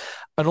throws,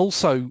 and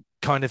also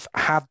kind of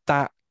had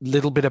that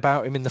little bit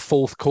about him in the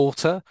fourth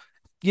quarter,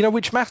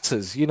 which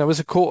matters. As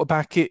a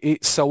quarterback,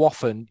 it's so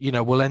often,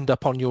 will end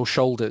up on your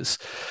shoulders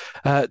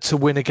to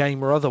win a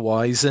game or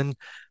otherwise. And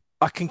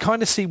I can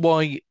kind of see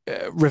why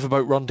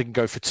Riverboat Ron didn't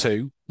go for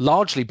 2,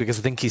 largely because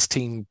I think his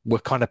team were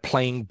kind of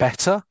playing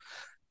better.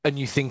 And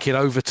you think in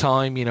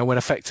overtime, when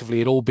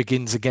effectively it all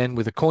begins again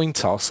with a coin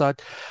toss, I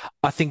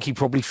think he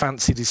probably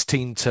fancied his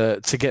team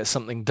to get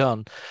something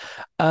done.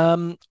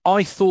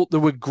 I thought there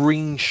were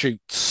green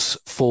shoots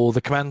for the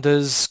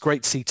Commanders.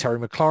 Great to see Terry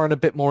McLaurin a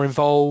bit more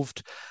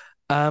involved.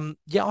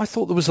 I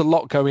thought there was a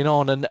lot going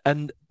on.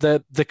 And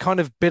the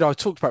kind of bit I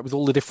talked about with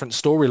all the different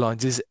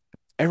storylines is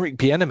Eric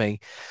Bieniemy.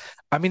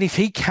 I mean, if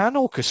he can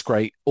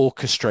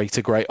orchestrate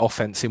a great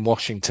offense in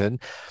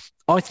Washington,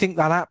 I think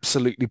that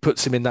absolutely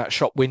puts him in that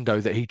shop window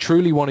that he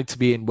truly wanted to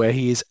be in, where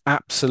he is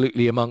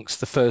absolutely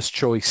amongst the first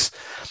choice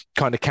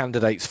kind of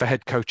candidates for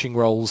head coaching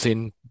roles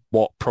in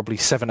probably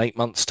 7-8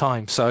 months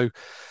time. So,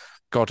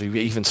 God,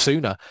 even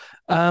sooner.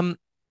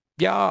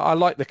 I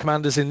like the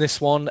Commanders in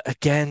this one.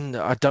 Again,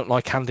 I don't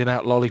like handing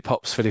out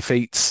lollipops for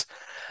defeats.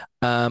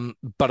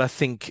 But I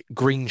think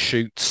green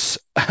shoots,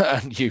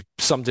 and you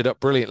summed it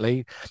up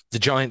brilliantly. The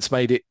Giants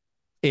made it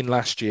in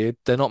last year.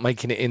 They're not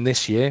making it in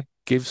this year.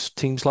 Gives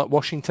teams like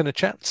Washington a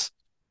chance.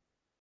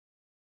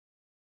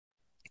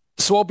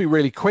 So I'll be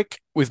really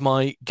quick with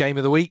my game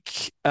of the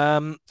week.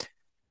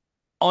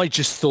 I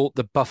just thought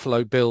the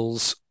Buffalo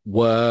Bills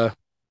were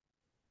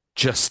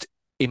just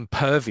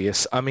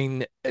impervious. I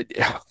mean,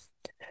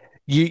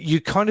 you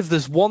kind of,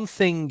 there's one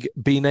thing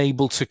being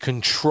able to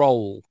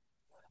control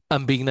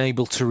and being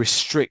able to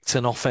restrict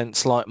an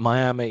offense like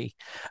Miami.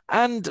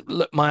 And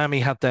look, Miami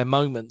had their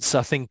moments.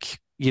 I think,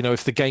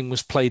 if the game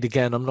was played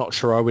again, I'm not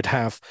sure I would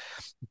have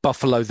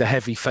Buffalo the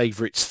heavy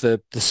favourites.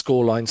 The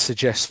scoreline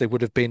suggests they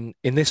would have been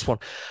in this one.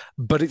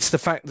 But it's the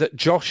fact that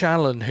Josh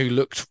Allen, who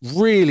looked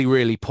really,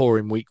 really poor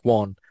in week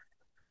one,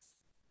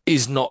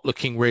 is not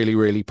looking really,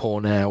 really poor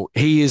now.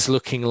 He is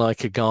looking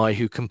like a guy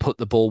who can put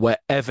the ball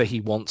wherever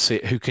he wants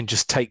it, who can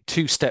just take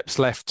 2 steps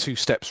left, 2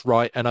 steps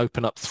right, and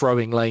open up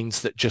throwing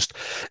lanes that just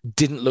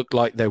didn't look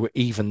like they were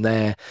even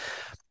there.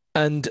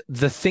 And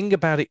the thing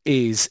about it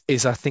is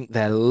I think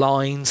their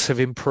lines have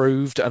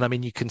improved. And I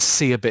mean, you can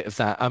see a bit of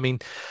that. I mean,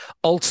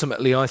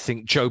 ultimately, I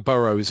think Joe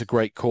Burrow is a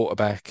great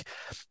quarterback.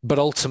 But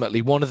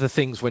ultimately, one of the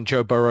things when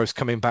Joe Burrow's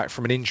coming back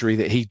from an injury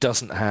that he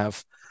doesn't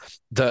have,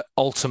 that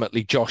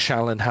ultimately Josh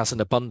Allen has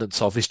an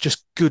abundance of, is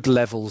just good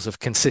levels of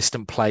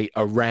consistent play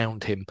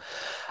around him.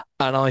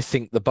 And I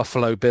think the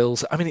Buffalo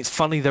Bills, I mean, it's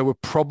funny, they were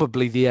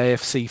probably the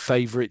AFC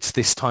favourites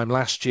this time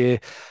last year.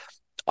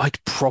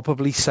 I'd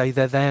probably say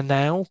they're there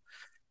now.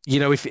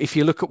 If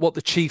you look at what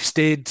the Chiefs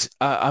did,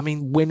 I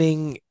mean,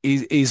 winning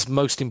is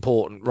most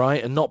important,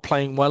 right? And not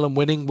playing well and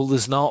winning, well,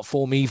 there's an art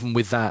form even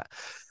with that.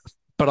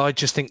 But I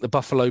just think the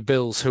Buffalo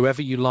Bills,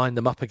 whoever you line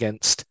them up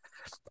against,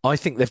 I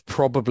think they've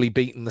probably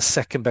beaten the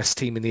second best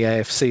team in the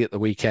AFC at the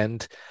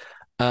weekend.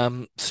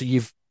 So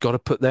you've got to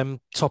put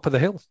them top of the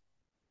hill.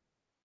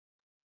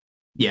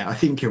 Yeah, I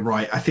think you're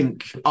right. I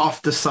think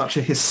after such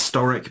a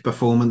historic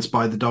performance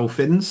by the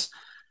Dolphins,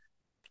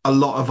 a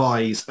lot of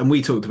eyes, and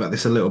we talked about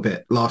this a little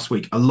bit last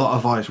week, a lot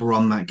of eyes were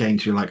on that game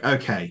to be like,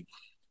 okay,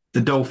 the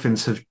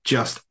Dolphins have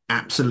just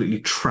absolutely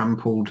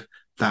trampled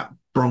that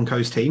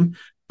Broncos team,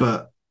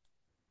 but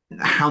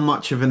how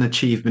much of an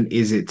achievement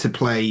is it to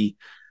play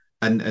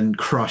and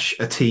crush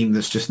a team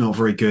that's just not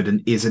very good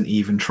and isn't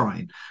even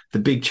trying? The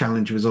big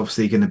challenge was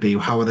obviously going to be,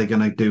 how are they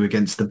going to do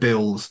against the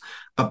Bills,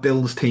 a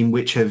Bills team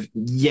which have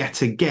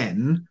yet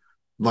again,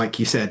 like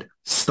you said,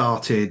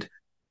 started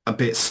a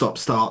bit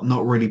stop-start,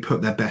 not really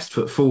put their best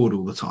foot forward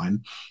all the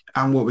time.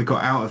 And what we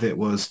got out of it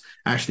was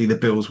actually the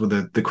Bills were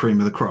the cream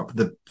of the crop.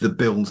 The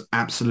Bills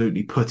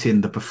absolutely put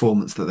in the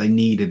performance that they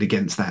needed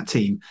against that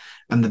team.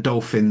 And the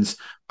Dolphins,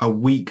 a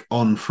week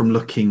on from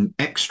looking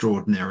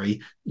extraordinary,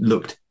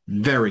 looked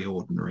very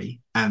ordinary.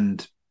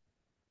 And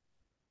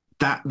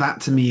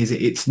that to me is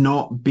it's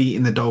not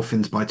beating the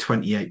Dolphins by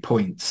 28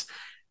 points.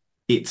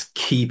 It's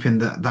keeping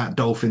that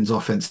Dolphins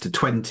offense to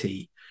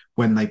 20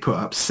 when they put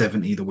up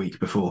 70 the week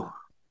before.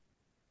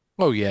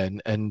 Oh, yeah.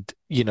 And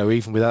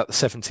even without the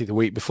 70 the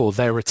week before,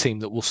 they're a team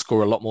that will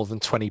score a lot more than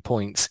 20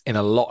 points in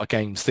a lot of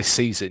games this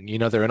season.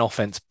 They're an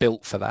offense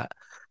built for that.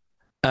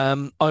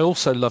 I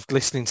also loved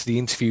listening to the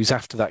interviews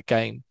after that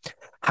game,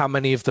 how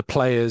many of the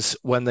players,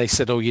 when they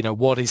said,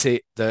 what is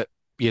it that,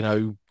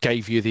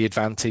 gave you the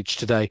advantage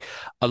today?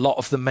 A lot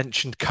of them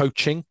mentioned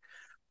coaching,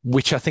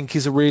 which I think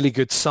is a really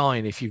good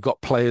sign if you've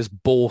got players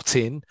bought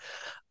in.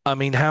 I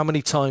mean, how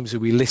many times are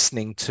we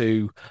listening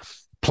to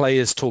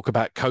players talk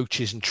about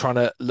coaches and trying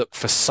to look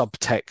for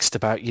subtext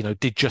about,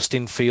 did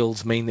Justin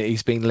Fields mean that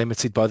he's being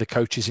limited by the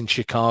coaches in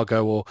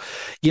Chicago, or,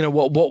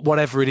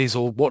 whatever it is,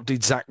 or what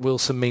did Zach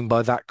Wilson mean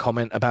by that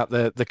comment about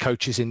the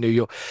coaches in New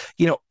York?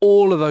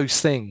 All of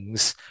those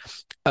things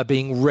are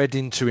being read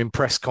into in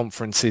press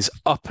conferences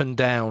up and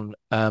down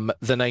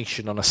the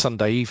nation on a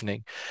Sunday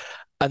evening.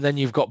 And then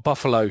you've got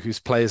Buffalo, whose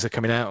players are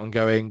coming out and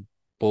going,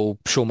 well,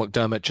 Sean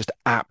McDermott just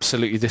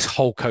absolutely, this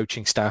whole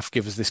coaching staff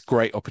give us this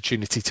great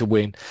opportunity to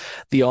win.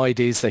 The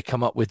ideas they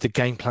come up with, the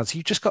game plans,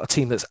 you've just got a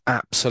team that's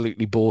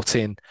absolutely bought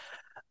in.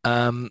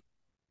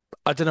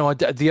 I don't know,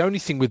 the only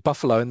thing with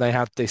Buffalo, and they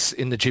had this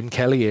in the Jim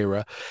Kelly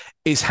era,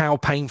 is how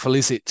painful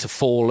is it to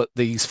fall at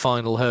these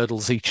final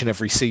hurdles each and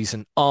every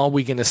season? Are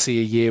we going to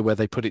see a year where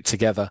they put it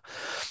together?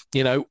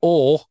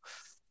 Or,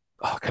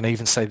 can I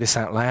even say this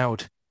out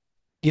loud?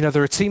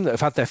 They're a team that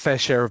have had their fair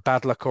share of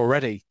bad luck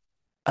already.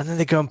 And then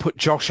they go and put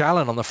Josh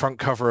Allen on the front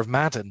cover of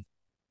Madden.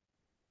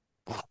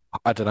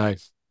 I don't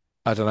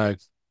know.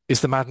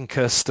 Is the Madden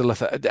curse still a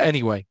thing?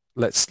 Anyway,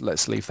 let's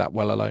leave that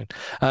well alone.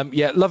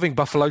 Loving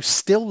Buffalo,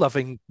 still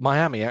loving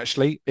Miami,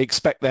 actually.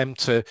 Expect them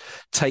to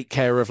take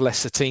care of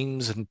lesser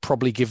teams and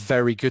probably give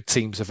very good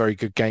teams a very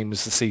good game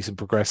as the season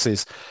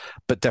progresses.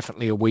 But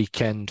definitely a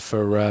weekend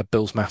for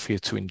Bills Mafia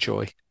to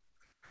enjoy.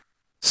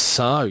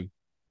 So,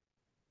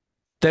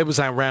 there was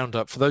our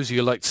roundup. For those of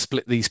you who like to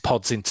split these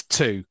pods into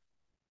two,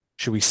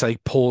 should we say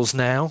pause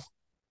now?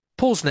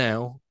 Pause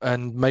now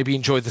and maybe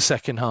enjoy the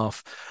second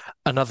half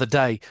another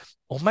day.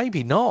 Or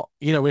maybe not.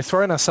 We're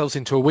throwing ourselves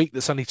into a week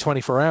that's only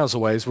 24 hours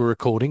away as we're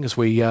recording, as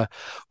we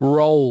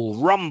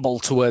rumble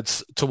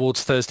towards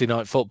Thursday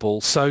night football.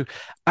 So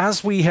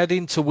as we head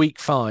into week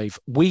 5,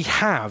 we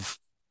have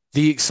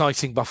the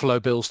exciting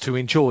Buffalo Bills to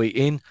enjoy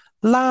in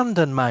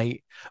London,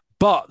 mate.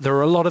 But there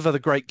are a lot of other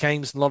great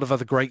games and a lot of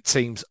other great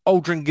teams.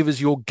 Aldrin, give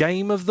us your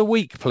game of the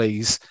week,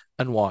 please,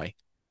 and why.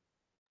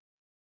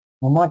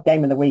 Well, my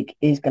game of the week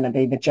is going to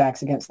be the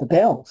Jags against the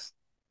Bills.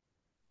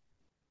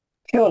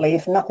 Purely,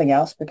 if nothing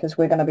else, because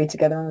we're going to be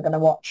together and we're going to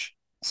watch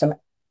some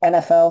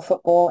NFL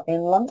football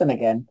in London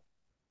again.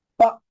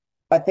 But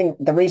I think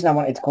the reason I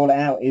wanted to call it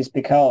out is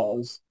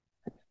because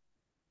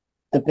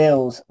the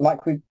Bills,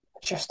 like we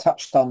just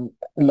touched on,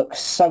 look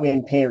so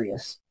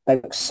imperious. They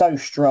look so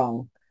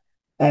strong.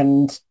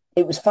 And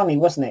it was funny,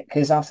 wasn't it?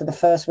 Because after the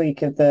first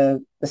week of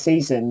the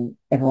season,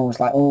 everyone was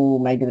like, oh,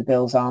 maybe the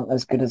Bills aren't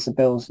as good as the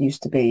Bills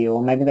used to be,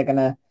 or maybe they're going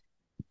to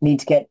need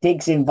to get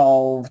Diggs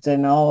involved,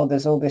 and oh,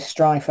 there's all this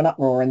strife and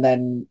uproar. And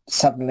then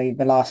suddenly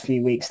the last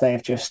few weeks, they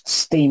have just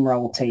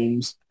steamrolled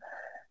teams.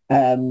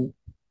 And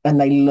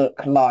they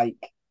look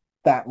like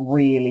that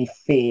really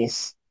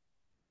fierce,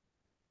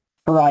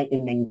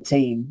 frightening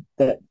team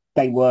that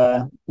they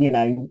were,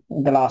 the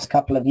last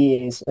couple of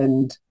years.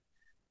 And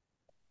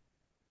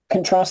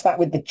contrast that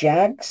with the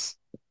Jags.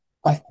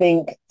 I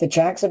think the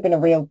Jags have been a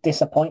real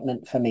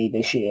disappointment for me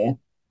this year.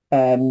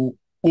 I'm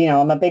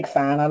a big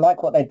fan. I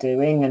like what they're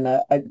doing, and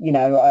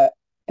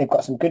they've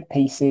got some good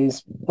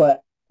pieces,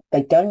 but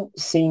they don't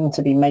seem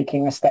to be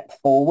making a step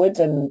forward,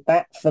 and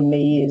that for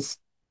me is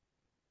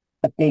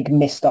a big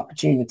missed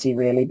opportunity,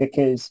 really,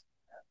 because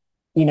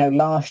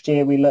last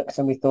year we looked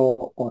and we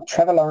thought, well,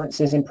 Trevor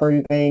Lawrence is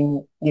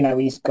improving.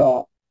 He's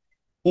got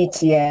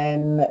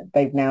ETN.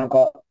 They've now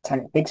got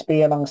Tank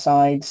Bigsby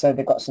alongside, so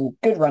they've got some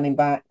good running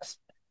backs.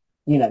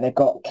 They've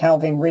got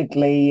Calvin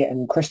Ridley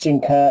and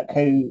Christian Kirk,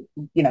 who,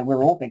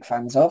 we're all big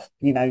fans of,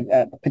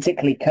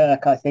 particularly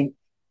Kirk. I think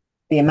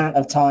the amount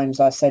of times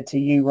I said to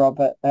you, Rob,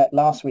 at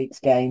last week's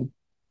game,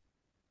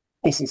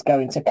 this is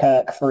going to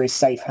Kirk for his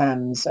safe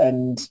hands.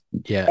 And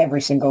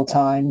every single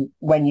time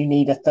when you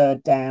need a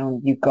third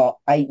down, you've got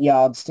 8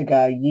 yards to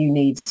go. You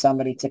need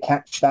somebody to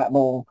catch that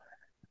ball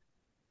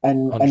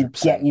and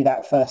get you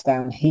that first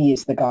down. He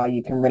is the guy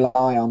you can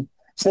rely on.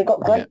 So they've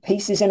got great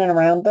pieces in and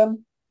around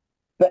them,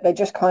 but they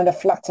just kind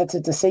of flatter to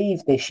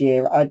deceive this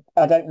year. I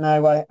don't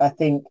know. I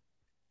think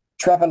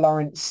Trevor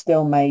Lawrence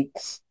still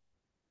makes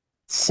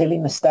silly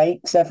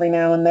mistakes every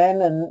now and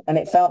then, and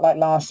it felt like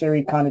last year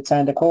he kind of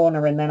turned a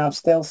corner, and then I've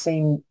still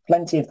seen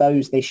plenty of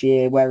those this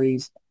year where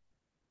he's,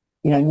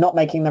 not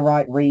making the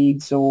right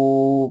reads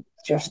or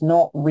just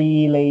not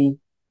really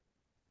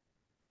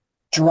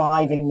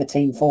driving the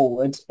team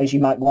forward as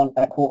you might want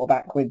a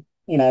quarterback with,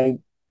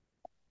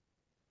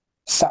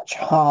 such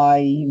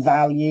high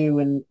value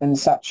and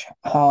such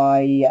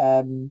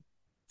high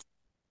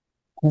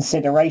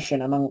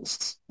consideration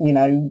amongst,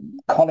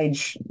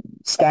 college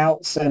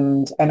scouts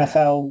and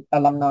NFL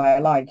alumni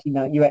alike.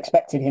 You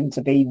expected him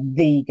to be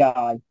the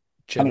guy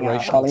coming out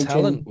of college. Generational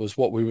talent was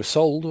what we were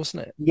sold,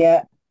 wasn't it?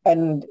 Yeah.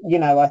 And,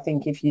 I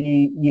think if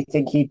you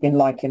think he'd been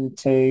likened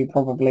to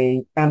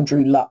probably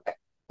Andrew Luck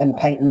and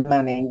Peyton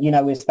Manning,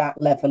 is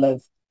that level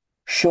of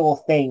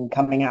sure thing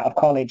coming out of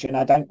college. And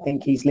I don't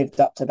think he's lived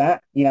up to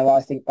that.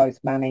 I think both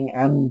Manning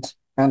and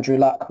Andrew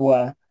Luck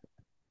were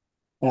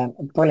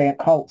brilliant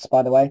Colts,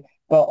 by the way,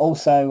 but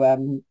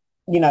also,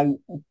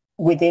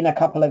 within a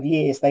couple of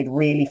years, they'd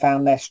really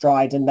found their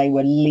stride and they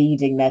were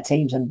leading their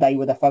teams and they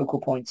were the focal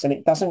points. And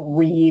it doesn't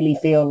really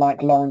feel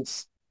like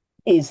Lawrence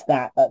is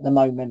that at the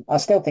moment. I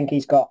still think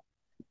he's got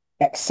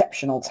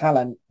exceptional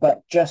talent,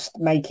 but just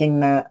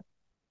making that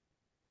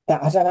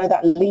I don't know,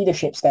 that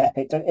leadership step,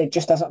 it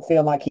just doesn't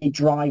feel like he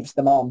drives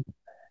them on.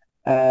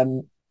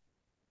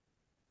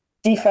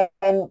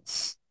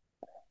 Defense,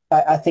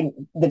 I think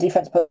the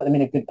defense put them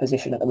in a good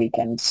position at the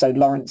weekend. So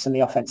Lawrence and the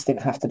offense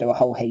didn't have to do a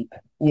whole heap.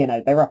 They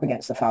were up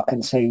against the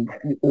Falcons, who,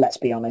 let's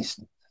be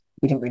honest,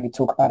 we didn't really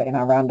talk about it in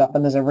our roundup,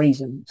 and there's a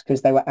reason. It's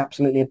because they were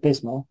absolutely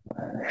abysmal.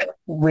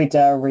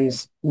 Ridder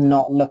is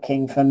not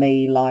looking for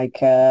me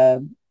like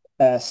a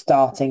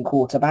starting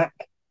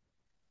quarterback.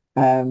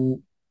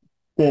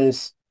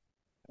 There's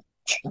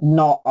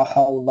not a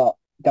whole lot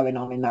going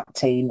on in that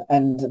team,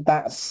 and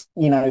that's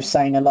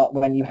saying a lot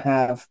when you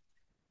have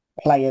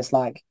players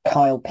like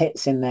Kyle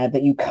Pitts in there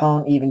that you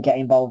can't even get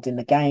involved in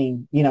the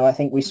game. I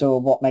think we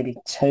saw maybe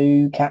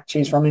 2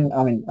 catches from him.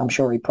 I mean, I'm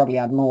sure he probably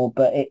had more,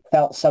 but it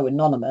felt so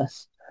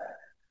anonymous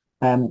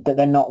that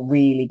they're not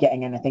really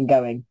getting anything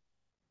going.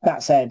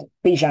 That said,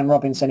 Bijan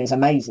Robinson is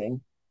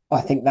amazing.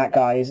 I think that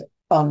guy is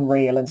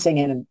unreal, and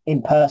singing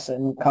in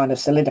person kind of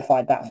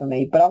solidified that for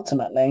me. But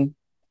ultimately,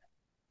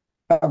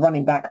 a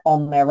running back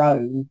on their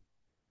own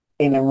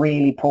in a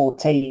really poor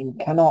team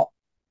cannot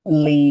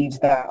lead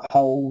that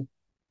whole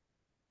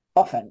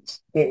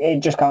offense. It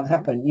just can't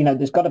happen.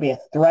 There's got to be a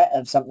threat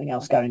of something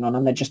else going on,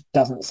 and there just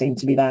doesn't seem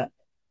to be that.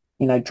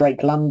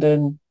 Drake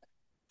London,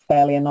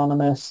 fairly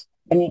anonymous.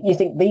 And you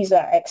think these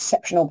are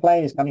exceptional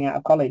players coming out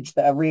of college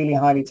that are really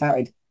highly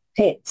touted.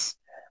 Pitts,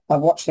 I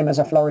watched him as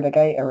a Florida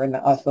Gator, and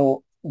I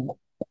thought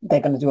they're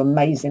going to do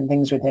amazing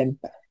things with him.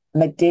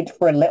 And they did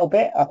for a little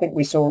bit. I think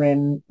we saw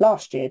him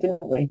last year,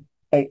 didn't we,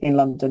 in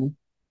London?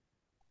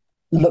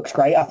 Looks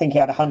great. I think he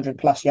had a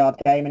 100-plus yard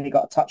game and he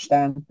got a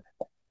touchdown.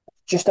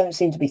 Just don't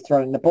seem to be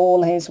throwing the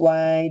ball his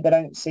way. They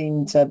don't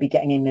seem to be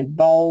getting him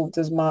involved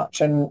as much.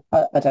 And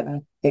I don't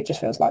know. It just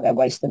feels like they're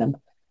wasting him.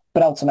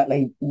 But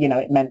ultimately,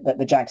 it meant that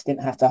the Jags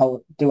didn't have to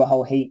do a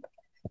whole heap.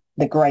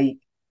 The great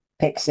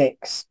pick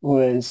six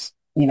was,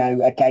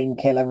 a game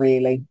killer,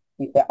 really.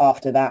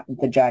 After that,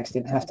 the Jags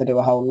didn't have to do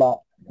a whole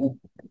lot.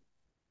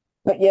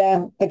 But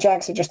yeah, the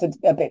Jags are just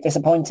a bit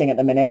disappointing at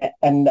the minute,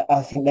 and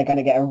I think they're going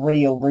to get a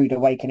real rude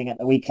awakening at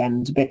the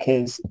weekend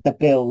because the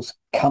Bills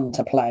come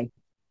to play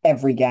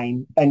every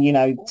game, and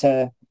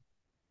to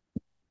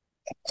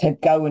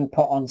go and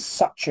put on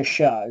such a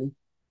show,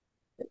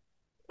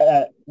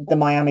 the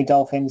Miami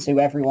Dolphins,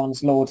 who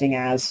everyone's lauding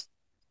as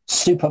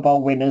Super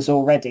Bowl winners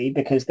already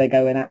because they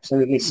go and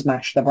absolutely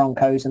smash the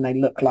Broncos and they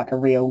look like a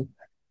real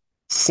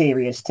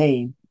serious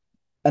team,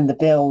 and the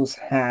Bills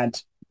had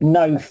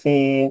no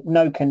fear,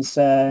 no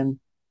concern.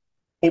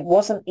 It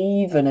wasn't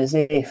even as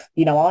if,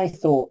 I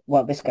thought,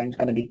 well, this game's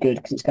going to be good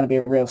because it's going to be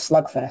a real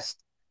slugfest.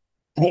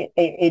 And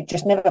it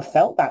just never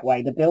felt that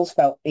way. The Bills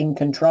felt in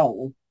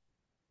control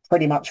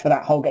pretty much for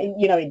that whole game.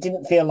 It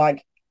didn't feel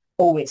like,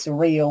 oh, it's a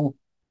real,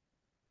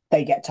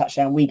 they get a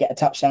touchdown, we get a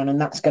touchdown,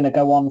 and that's going to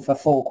go on for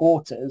 4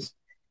 quarters.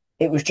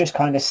 It was just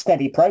kind of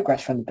steady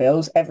progress from the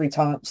Bills. Every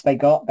chance they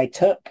got, they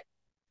took.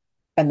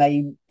 And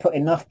they put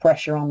enough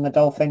pressure on the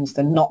Dolphins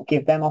to not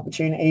give them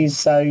opportunities.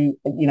 So,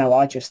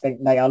 I just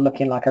think they are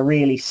looking like a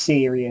really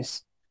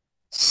serious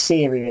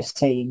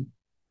team.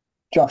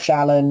 Josh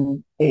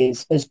Allen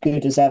is as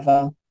good as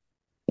ever.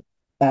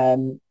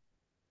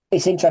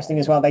 It's interesting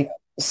as well. They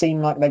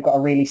seem like they've got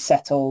a really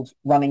settled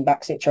running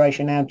back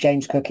situation now.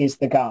 James Cook is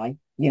the guy.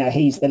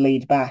 He's the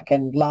lead back.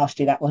 And last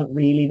year, that wasn't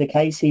really the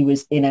case. He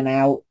was in and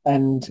out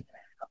and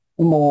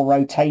more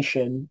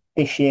rotation.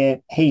 This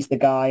year, he's the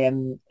guy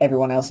and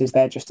everyone else is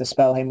there just to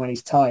spell him when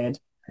he's tired.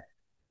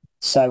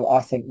 So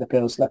I think the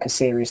Bills look a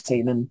serious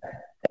team. And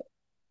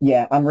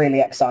yeah, I'm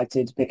really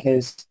excited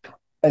because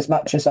as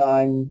much as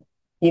I'm,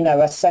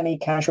 a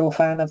semi-casual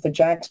fan of the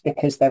Jags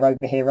because they're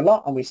over here a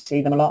lot and we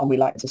see them a lot and we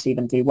like to see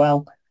them do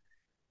well.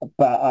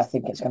 But I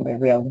think it's going to be a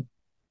real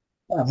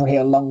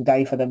long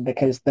day for them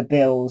because the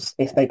Bills,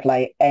 if they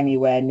play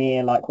anywhere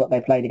near like what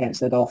they played against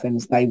the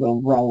Dolphins, they will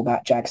roll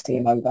that Jags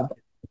team over.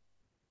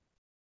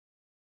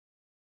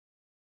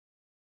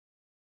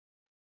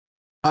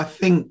 I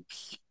think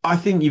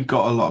you've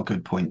got a lot of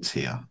good points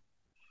here.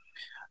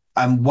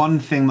 And one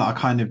thing that I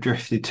kind of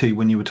drifted to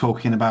when you were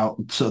talking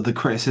about sort of the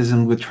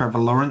criticism with Trevor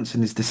Lawrence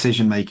and his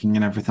decision making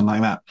and everything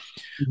like that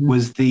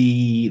was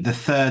the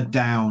third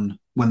down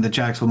when the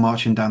Jags were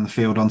marching down the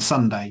field on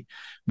Sunday,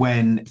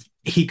 when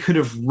he could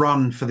have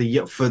run for the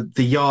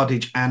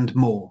yardage and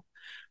more,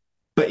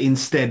 but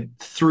instead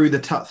threw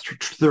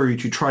through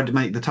to try to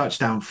make the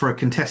touchdown for a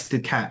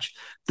contested catch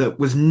that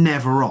was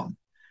never on.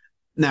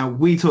 Now,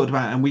 we talked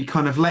about it and we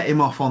kind of let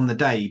him off on the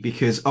day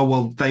because,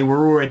 they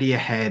were already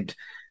ahead.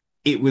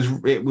 It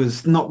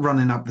was not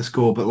running up the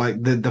score, but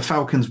like the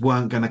Falcons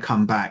weren't going to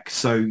come back.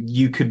 So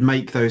you could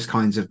make those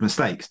kinds of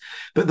mistakes.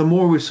 But the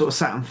more we've sort of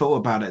sat and thought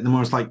about it, the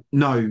more it's like,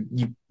 no,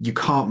 you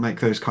can't make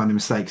those kind of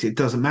mistakes. It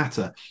doesn't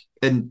matter.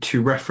 And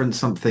to reference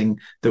something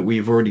that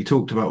we've already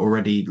talked about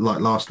already,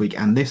 like last week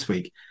and this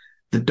week,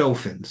 the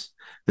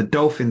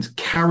Dolphins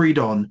carried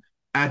on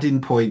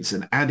adding points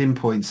and adding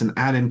points and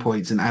adding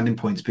points and adding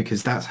points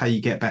because that's how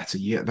you get better.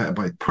 You get better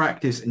by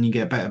practice and you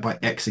get better by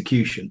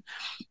execution.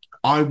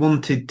 I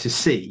wanted to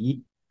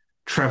see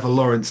Trevor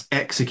Lawrence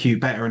execute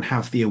better and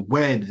have the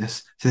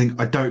awareness to think,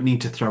 I don't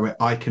need to throw it,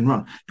 I can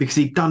run. Because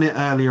he'd done it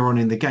earlier on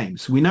in the game.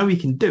 So we know he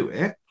can do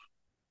it.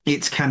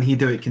 It's can he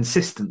do it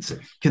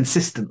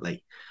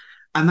consistently?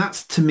 And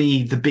that's, to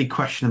me, the big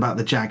question about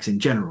the Jags in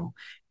general.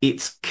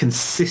 It's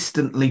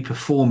consistently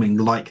performing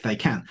like they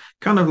can.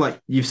 Kind of like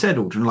you've said,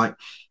 Aldrin, like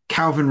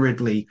Calvin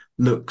Ridley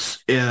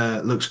looks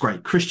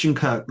great. Christian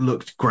Kirk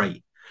looked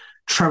great.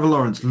 Trevor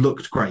Lawrence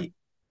looked great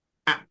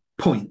at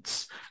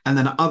points. And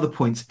then at other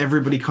points,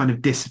 everybody kind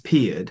of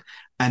disappeared.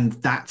 And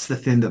that's the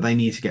thing that they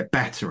need to get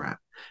better at.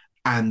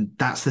 And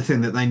that's the thing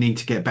that they need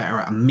to get better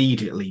at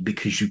immediately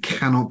because you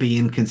cannot be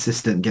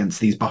inconsistent against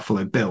these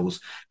Buffalo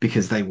Bills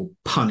because they will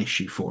punish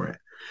you for it.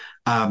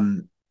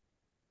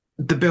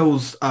 The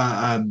Bills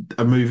are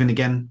moving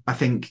again. I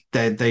think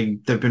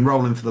they've been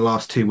rolling for the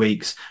last 2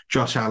 weeks.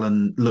 Josh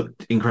Allen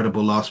looked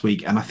incredible last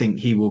week, and I think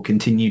he will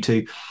continue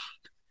to.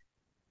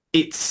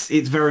 It's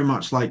very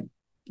much like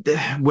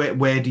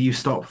where do you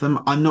stop them?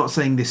 I'm not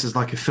saying this is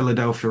like a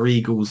Philadelphia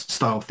Eagles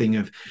style thing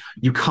of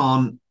you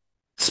can't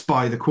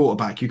spy the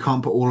quarterback. You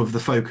can't put all of the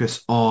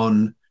focus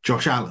on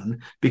Josh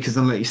Allen because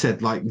then, like you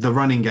said, like the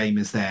running game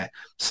is there.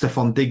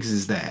 Stephon Diggs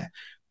is there.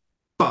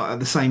 But at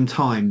the same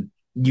time,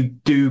 you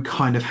do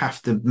kind of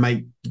have to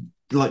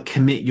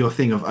commit your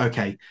thing of,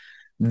 okay,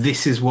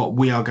 this is what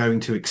we are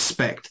going to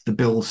expect the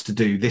Bills to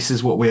do. This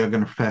is what we are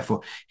going to prepare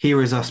for.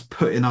 Here is us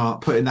putting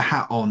the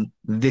hat on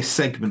this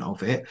segment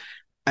of it.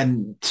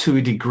 And to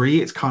a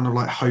degree, it's kind of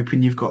like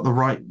hoping you've got the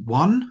right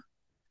one.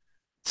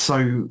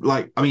 So,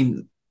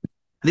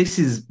 this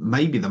is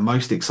maybe the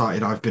most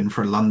excited I've been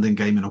for a London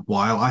game in a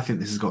while. I think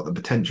this has got the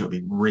potential to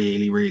be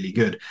really, really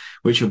good,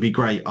 which will be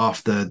great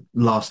after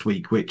last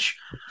week, which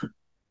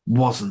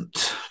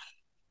wasn't.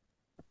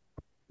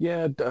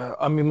 Yeah,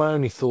 my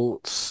only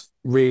thoughts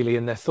really,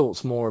 and their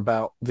thoughts more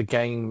about the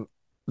game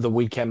the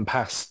weekend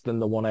past than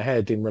the one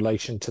ahead in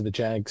relation to the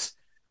Jags.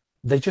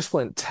 They just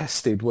weren't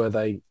tested, were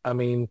they?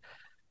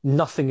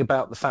 Nothing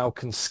about the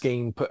Falcons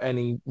scheme put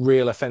any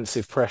real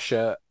offensive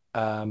pressure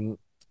on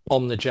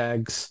the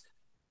Jags.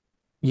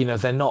 You know,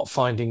 they're not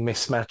finding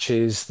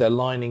mismatches. They're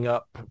lining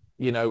up,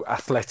 you know,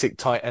 athletic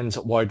tight ends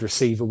at wide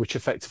receiver, which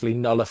effectively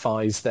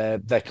nullifies their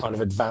kind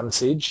of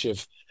advantage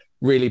of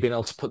really being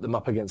able to put them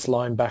up against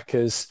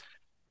linebackers.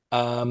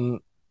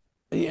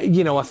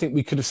 You know, I think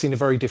we could have seen a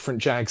very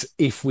different Jags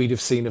if we'd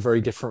have seen a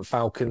very different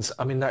Falcons.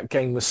 I mean, that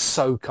game was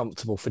so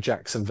comfortable for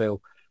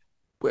Jacksonville.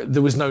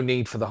 There was no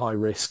need for the high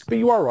risk. But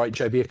you are right,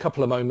 JB, a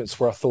couple of moments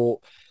where I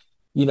thought,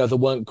 you know, there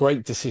weren't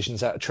great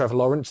decisions out of Trevor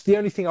Lawrence. The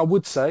only thing I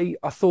would say,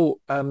 I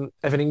thought Evan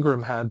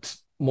Ingram had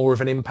more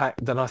of an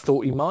impact than I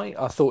thought he might.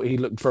 I thought he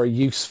looked very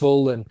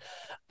useful and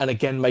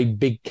again made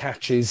big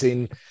catches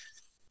in,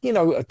 you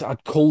know,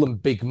 I'd call them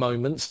big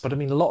moments, but I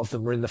mean, a lot of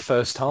them were in the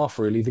first half,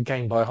 really. The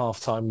game by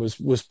halftime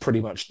was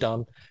pretty much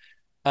done.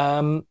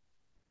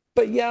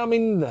 But yeah, I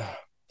mean,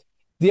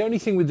 the only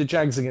thing with the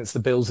Jags against the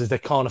Bills is they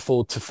can't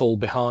afford to fall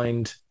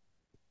behind,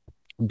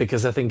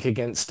 because I think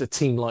against a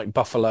team like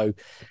Buffalo,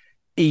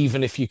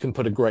 even if you can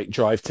put a great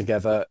drive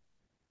together,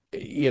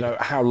 you know,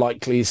 how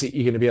likely is it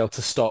you're going to be able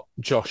to stop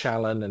Josh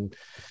Allen and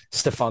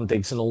Stephon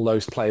Diggs and all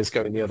those players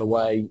going the other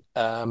way?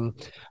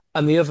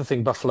 And the other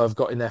thing Buffalo have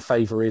got in their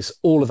favour is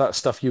all of that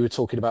stuff you were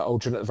talking about,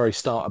 Aldrin, at the very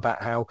start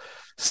about how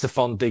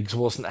Stephon Diggs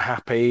wasn't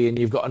happy and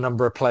you've got a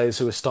number of players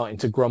who are starting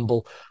to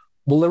grumble.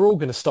 Well, they're all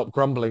going to stop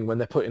grumbling when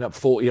they're putting up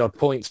 40-odd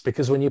points,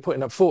 because when you're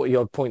putting up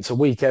 40-odd points a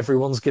week,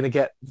 everyone's going to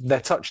get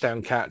their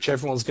touchdown catch.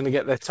 Everyone's going to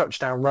get their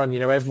touchdown run. You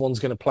know, everyone's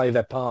going to play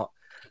their part.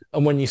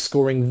 And when you're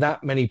scoring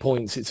that many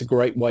points, it's a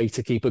great way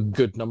to keep a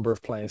good number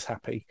of players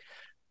happy.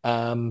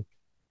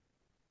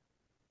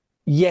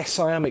 Yes,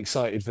 I am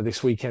excited for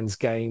this weekend's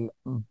game,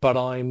 but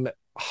I'm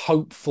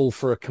hopeful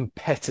for a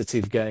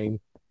competitive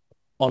game.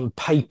 On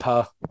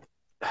paper,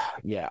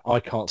 yeah, I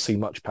can't see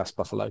much past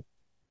Buffalo.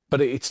 But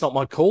it's not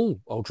my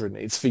call, Aldrin.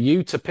 It's for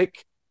you to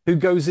pick who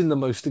goes in the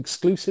most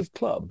exclusive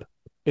club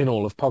in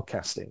all of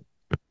podcasting.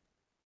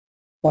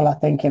 Well, I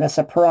think in a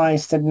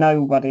surprise to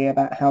nobody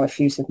about how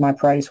effusive my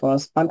praise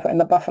was, I'm putting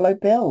the Buffalo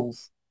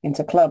Bills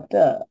into Club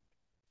Dirt.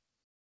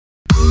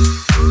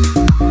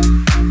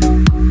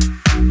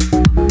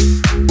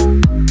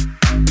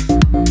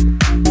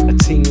 A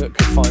team that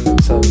could find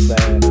themselves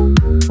there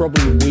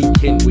probably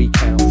week in,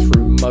 week out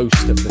through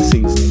most of the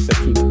season if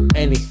they keep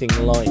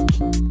anything like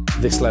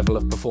this level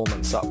of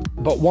performance up.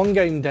 But one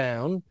game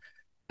down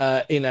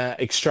in our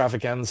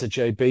extravaganza,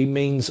 JB,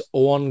 means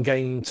one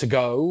game to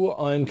go.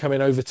 I'm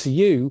coming over to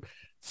you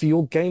for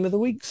your game of the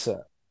week,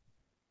 sir.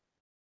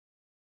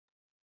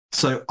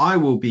 So I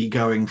will be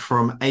going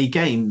from a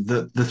game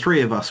that the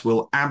three of us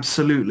will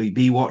absolutely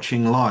be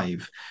watching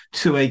live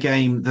to a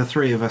game the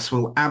three of us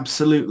will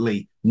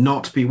absolutely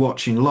not be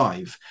watching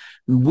live.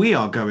 We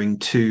are going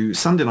to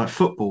Sunday Night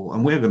Football,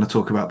 and we're going to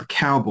talk about the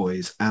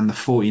Cowboys and the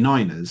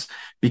 49ers,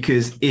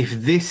 because if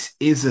this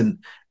isn't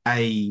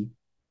a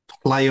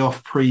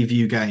playoff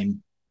preview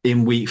game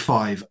in week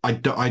 5, I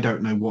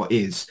don't know what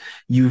is.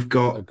 You've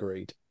got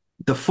Agreed.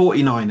 The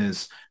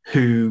 49ers,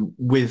 who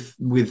with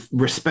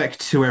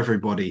respect to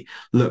everybody,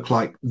 look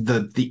like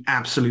the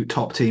absolute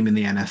top team in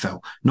the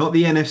NFL, not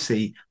the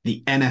NFC,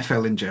 the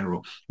NFL in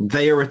general.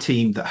 They are a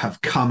team that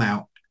have come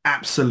out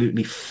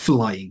absolutely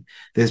flying.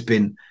 There's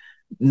been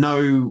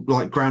no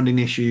grounding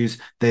issues.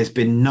 There's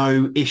been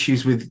no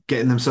issues with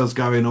getting themselves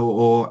going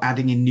or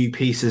adding in new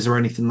pieces or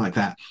anything like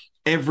that.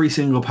 Every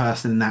single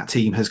person in that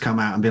team has come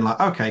out and been like,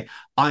 okay,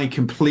 I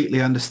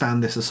completely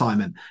understand this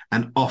assignment,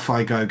 and off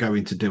I go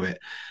going to do it.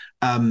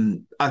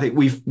 I think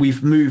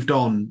we've moved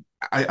on,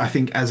 I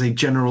think, as a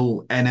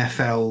general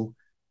NFL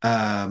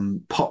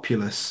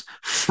populace,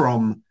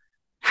 from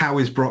how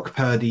is Brock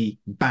Purdy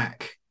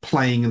back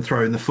playing and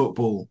throwing the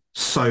football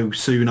so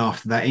soon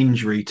after that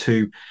injury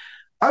to,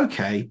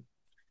 okay,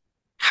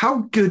 how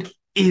good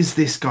is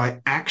this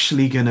guy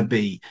actually going to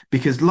be?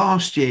 Because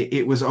last year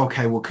it was,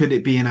 okay, well, could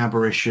it be an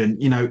aberration?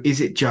 You know,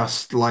 is it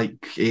just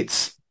like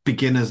it's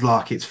beginner's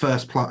luck, it's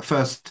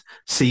first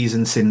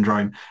season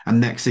syndrome, and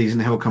next season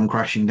he'll come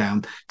crashing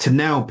down, to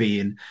now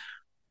being,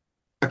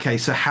 okay,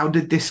 so how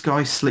did this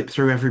guy slip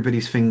through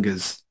everybody's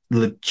fingers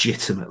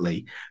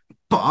legitimately?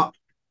 But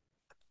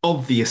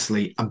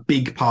obviously a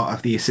big part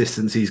of the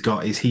assistance he's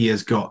got is he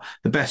has got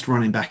the best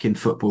running back in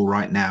football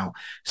right now,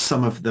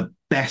 some of the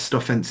best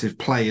offensive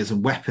players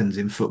and weapons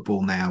in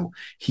football now.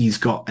 He's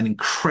got an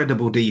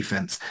incredible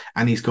defense,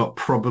 and he's got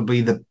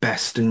probably the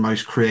best and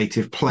most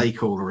creative play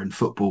caller in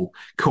football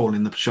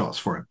calling the shots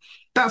for him.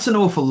 That's an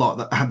awful lot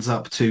that adds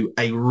up to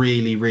a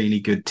really,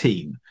 really good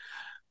team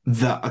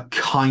that are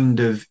kind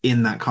of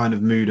in that kind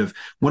of mood of,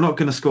 we're not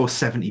going to score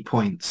 70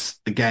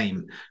 points a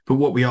game, but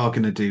what we are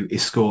going to do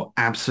is score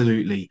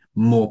absolutely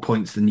more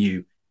points than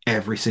you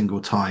every single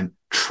time.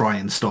 Try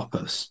and stop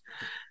us.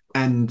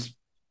 And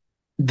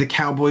the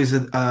Cowboys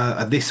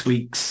are this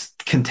week's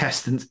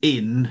contestants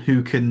in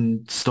who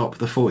can stop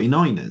the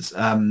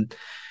 49ers.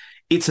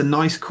 It's a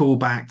nice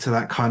callback to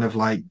that kind of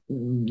like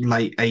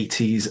late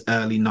 80s,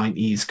 early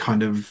 90s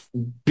kind of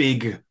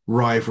big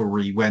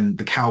rivalry when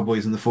the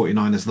Cowboys and the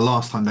 49ers, the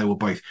last time they were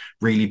both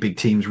really big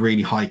teams,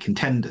 really high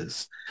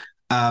contenders.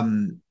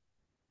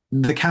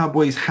 the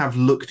Cowboys have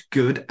looked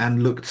good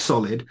and looked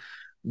solid.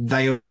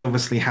 They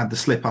obviously had the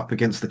slip up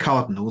against the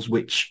Cardinals,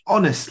 which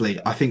honestly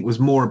I think was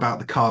more about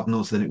the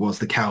Cardinals than it was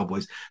the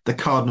Cowboys. The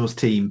Cardinals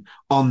team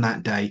on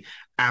that day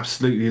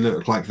absolutely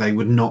looked like they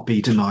would not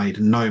be denied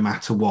no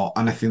matter what.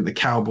 And I think the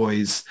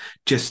Cowboys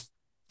just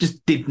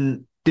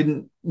didn't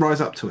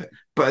rise up to it.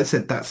 But I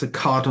said that's a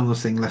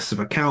Cardinals thing, less of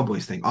a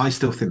Cowboys thing. I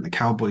still think the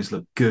Cowboys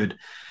look good.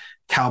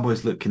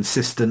 Cowboys look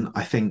consistent.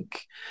 I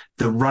think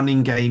the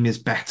running game is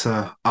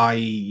better.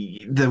 I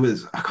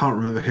can't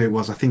remember who it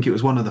was. I think it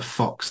was one of the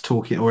Fox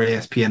talking or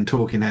ESPN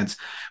talking heads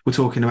were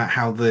talking about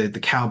how the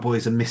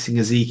Cowboys are missing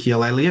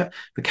Ezekiel Elliott.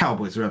 The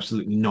Cowboys are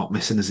absolutely not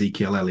missing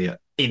Ezekiel Elliott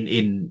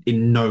in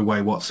no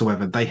way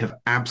whatsoever. They have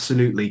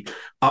absolutely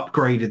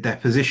upgraded their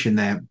position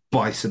there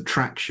by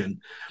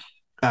subtraction.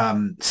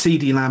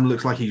 CD Lamb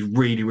looks like he's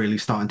really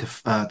starting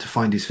to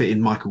find his fit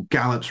in. Michael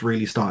Gallup's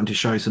really starting to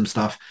show some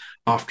stuff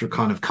after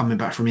kind of coming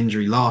back from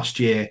injury last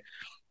year.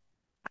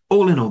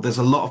 All in all, there's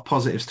a lot of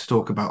positives to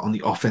talk about on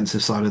the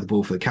offensive side of the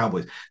ball for the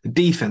Cowboys. The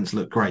defense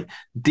looked great.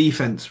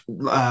 Defense,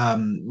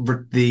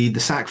 the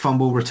sack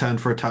fumble return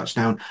for a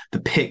touchdown, the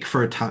pick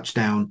for a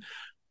touchdown,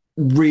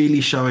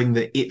 really showing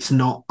that it's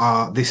not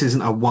this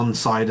isn't a one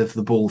side of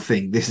the ball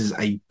thing. This is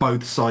a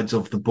both sides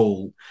of the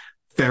ball.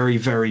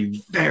 Very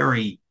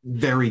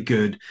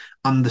good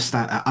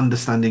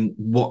understanding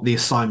what the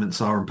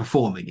assignments are and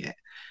performing it.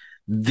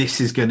 This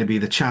is going to be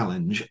the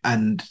challenge.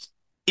 And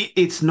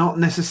it's not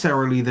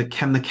necessarily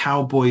can the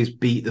Cowboys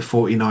beat the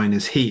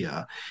 49ers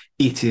here?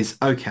 It is,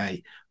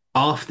 okay,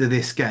 after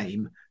this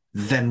game,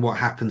 then what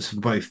happens for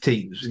both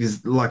teams?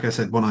 Because like I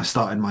said, when I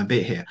started my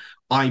bit here,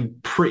 I'm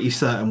pretty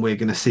certain we're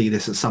going to see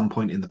this at some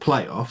point in the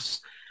playoffs.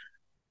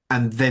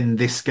 And then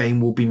this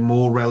game will be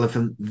more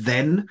relevant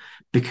then,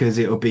 because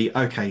it'll be,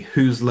 okay,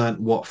 who's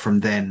learnt what from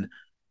then?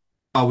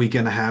 Are we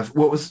going to have,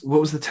 what was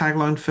the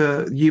tagline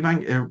for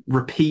Eubank?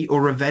 Repeat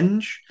or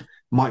revenge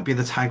might be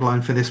the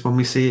tagline for this when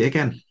we see it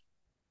again.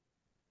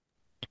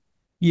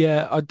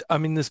 Yeah, I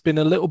mean, there's been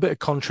a little bit of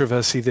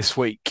controversy this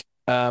week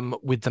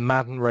with the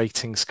Madden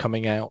ratings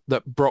coming out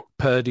that Brock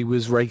Purdy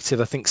was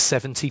rated, I think,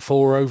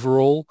 74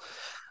 overall.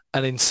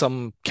 And in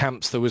some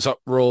camps, there was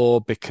uproar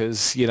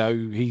because,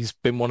 he's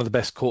been one of the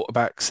best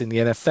quarterbacks in the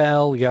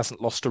NFL. He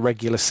hasn't lost a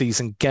regular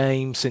season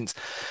game since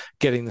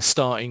getting the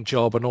starting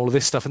job and all of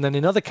this stuff. And then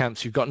in other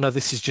camps, you've got, no,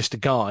 this is just a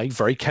guy,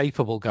 very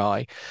capable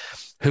guy,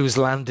 who's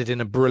landed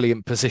in a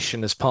brilliant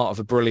position as part of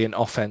a brilliant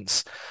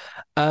offense.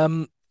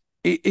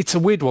 It's a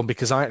weird one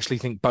because I actually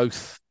think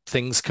both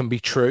things can be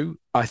true.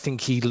 I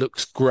think he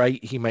looks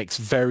great. He makes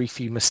very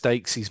few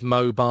mistakes. He's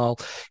mobile.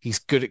 He's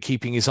good at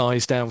keeping his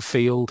eyes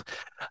downfield.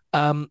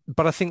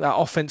 But I think that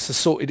offense has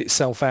sorted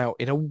itself out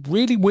in a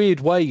really weird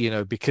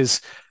way,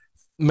 because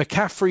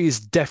McCaffrey is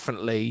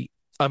definitely,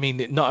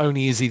 not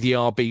only is he the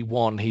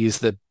RB1, he is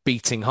the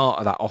beating heart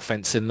of that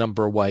offense in a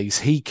number of ways.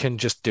 He can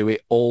just do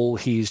it all.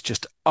 He is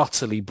just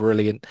utterly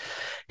brilliant.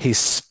 His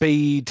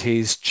speed,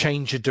 his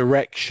change of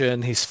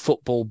direction, his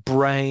football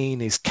brain,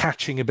 his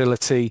catching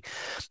ability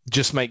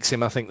just makes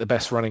him, I think, the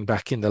best running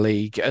back in the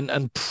league.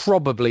 And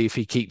probably, if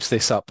he keeps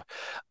this up,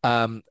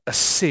 a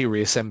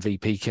serious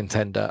MVP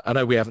contender. I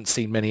know we haven't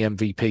seen many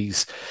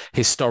MVPs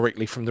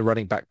historically from the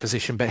running back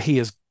position, but he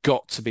has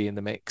got to be in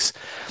the mix.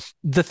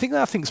 The thing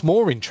that I think is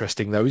more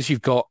interesting, though, is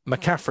you've got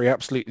McCaffrey,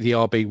 absolutely the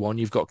RB1.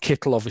 You've got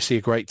Kittle, obviously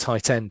a great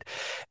tight end.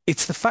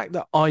 It's the fact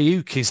that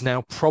Ayuk is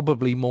now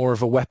probably more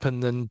of a weapon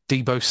than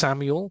Deebo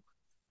Samuel,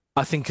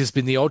 I think, has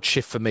been the odd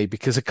shift for me,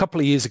 because a couple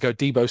of years ago,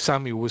 Deebo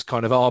Samuel was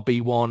kind of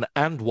RB1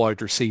 and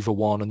wide receiver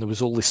 1, and there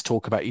was all this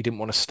talk about he didn't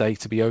want to stay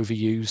to be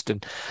overused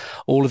and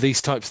all of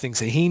these types of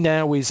things. And he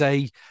now is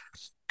a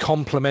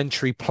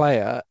complementary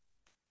player,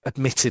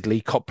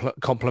 admittedly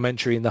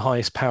complementary in the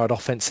highest powered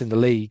offense in the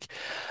league.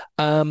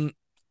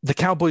 The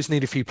Cowboys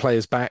need a few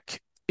players back.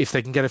 If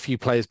they can get a few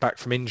players back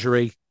from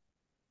injury,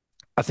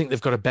 I think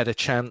they've got a better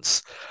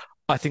chance.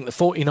 I think the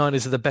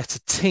 49ers are the better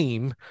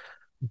team,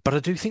 but I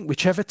do think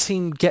whichever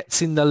team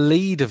gets in the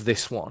lead of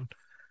this one,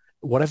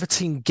 whatever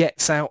team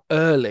gets out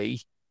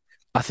early,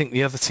 I think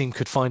the other team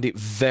could find it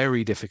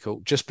very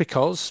difficult, just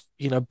because,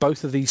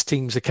 both of these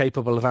teams are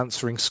capable of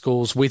answering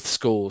scores with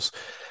scores.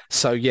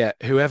 So yeah,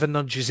 whoever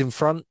nudges in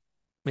front,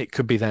 it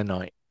could be their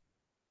night.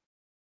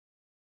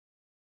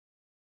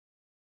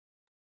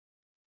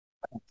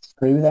 I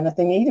disagree with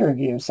anything either of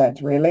you said,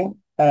 really.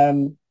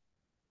 The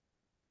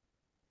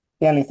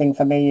only thing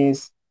for me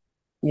is,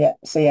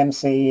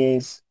 CMC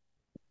is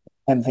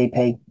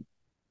MVP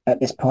at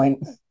this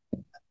point.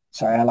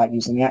 Sorry, I like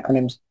using the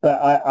acronyms,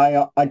 but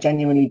I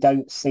genuinely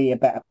don't see a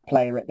better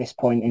player at this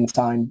point in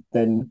time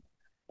than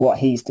what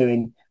he's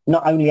doing,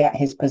 not only at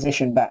his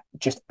position, but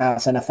just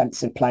as an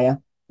offensive player.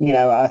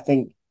 I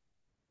think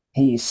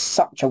he's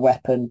such a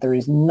weapon. There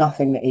is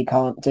nothing that he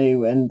can't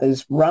do. And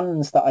there's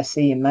runs that I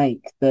see him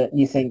make that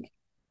you think,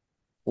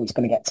 he's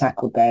going to get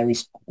tackled there.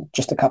 He's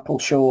just a couple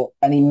short,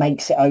 and he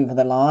makes it over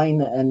the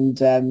line.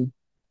 And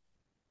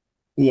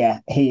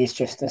he is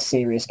just a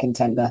serious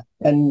contender.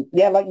 And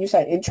like you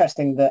say,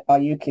 interesting that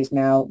Ayuk is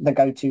now the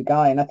go-to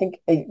guy. And I think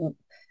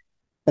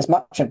as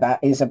much of that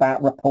is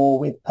about rapport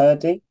with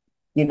Purdy.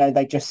 You know,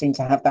 they just seem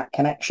to have that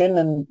connection,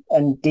 and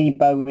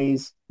Debo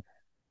is,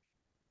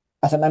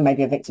 I don't know,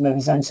 maybe a victim of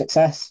his own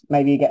success.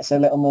 Maybe he gets a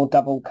little more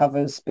double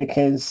covers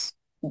because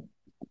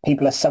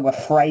people are so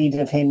afraid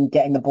of him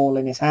getting the ball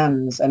in his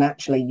hands, and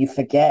actually you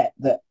forget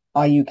that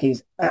Ayuk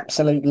is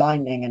absolute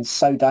lightning and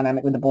so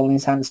dynamic with the ball in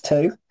his hands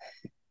too.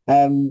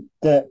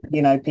 That,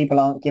 you know, people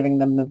aren't giving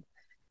them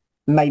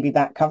maybe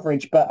that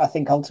coverage. But I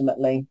think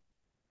ultimately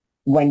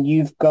when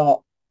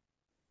you're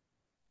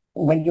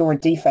a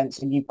defense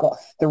and you've got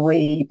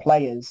three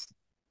players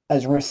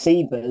as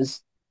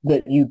receivers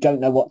that you don't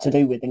know what to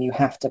do with and you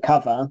have to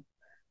cover,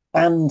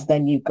 and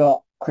then you've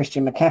got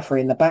Christian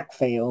McCaffrey in the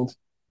backfield,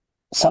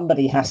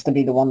 somebody has to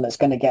be the one that's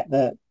going to get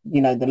the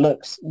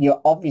looks.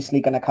 You're obviously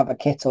going to cover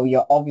Kittle,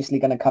 you're obviously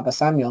going to cover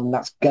Samuel, and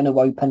that's going to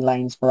open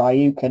lanes for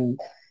Ayuk. And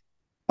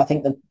I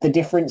think the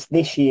difference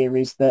this year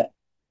is that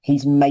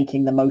he's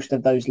making the most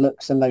of those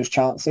looks and those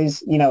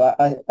chances. You know,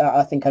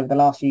 I think over the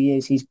last few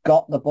years he's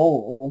got the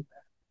ball,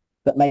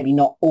 but maybe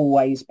not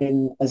always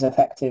been as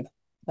effective.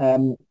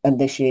 And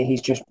this year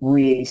he's just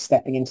really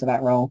stepping into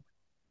that role.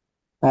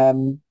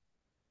 So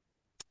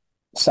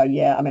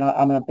yeah, I mean,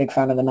 I'm a big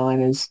fan of the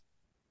Niners.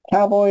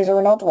 Cowboys are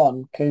an odd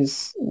one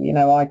because, you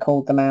know, I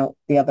called them out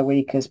the other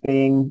week as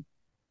being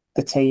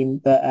the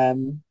team that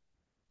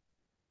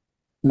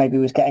maybe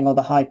was getting all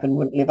the hype and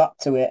wouldn't live up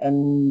to it.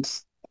 And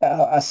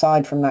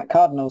aside from that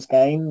Cardinals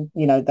game,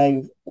 you know,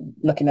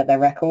 looking at their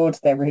record,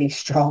 they're really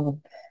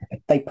strong.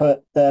 They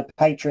put the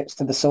Patriots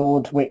to the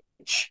sword,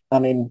 which, I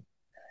mean,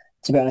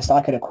 to be honest,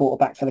 I could have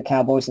quarterbacked for the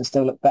Cowboys and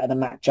still look better than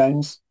Mac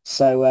Jones.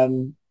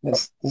 So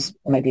there's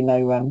maybe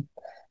no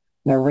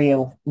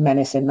real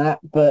menace in that.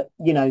 But,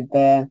 you know,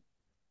 they're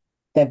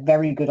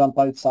very good on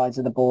both sides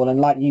of the ball.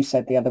 And like you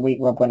said the other week,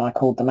 Rob, when I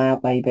called them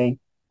out, maybe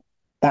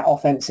that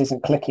offense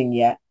isn't clicking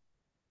yet.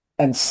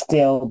 And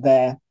still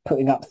they're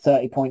putting up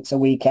 30 points a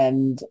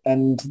weekend,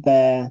 and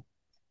they're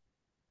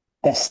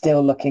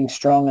still looking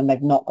strong, and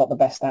they've not got the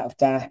best out of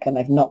Dak, and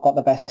they've not got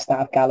the best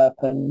out of Gallup.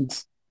 And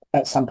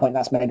at some point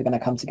that's maybe going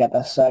to come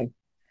together. So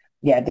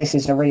yeah, this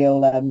is a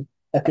real,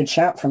 a good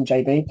shout from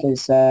JB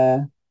because,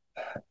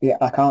 yeah,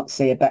 I can't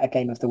see a better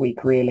game of the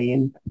week really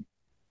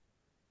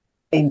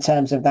in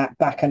terms of that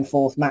back and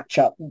forth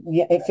matchup.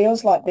 Yeah, it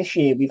feels like this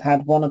year we've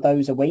had one of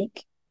those a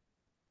week.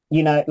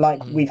 You know,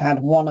 like we've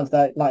had one of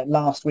the, like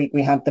last week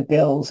we had the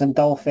Bills and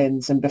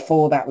Dolphins, and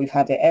before that we've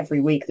had it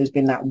every week. There's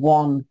been that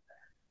one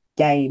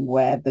game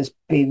where there's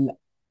been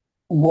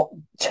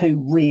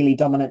two really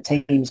dominant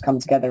teams come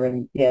together,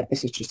 and yeah,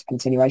 this is just a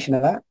continuation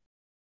of that.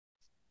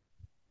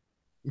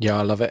 Yeah,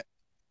 I love it.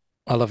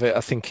 I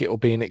think it'll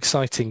be an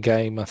exciting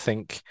game. I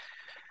think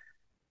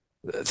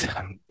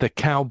the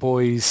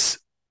Cowboys,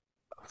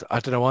 I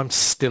don't know, I'm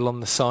still on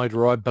the side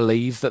where I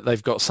believe that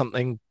they've got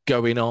something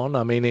going on.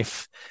 I mean,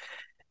 if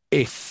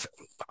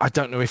I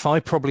don't know, if I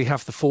probably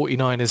have the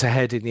 49ers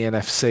ahead in the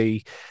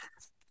NFC,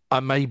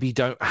 I maybe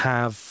don't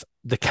have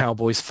the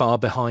Cowboys far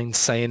behind,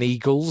 say, an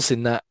Eagles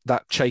in that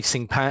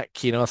chasing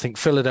pack. You know, I think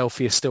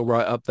Philadelphia is still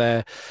right up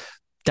there.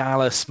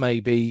 Dallas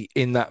maybe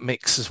in that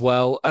mix as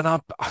well. And I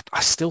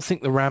still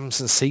think the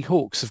Rams and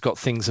Seahawks have got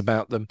things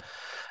about them.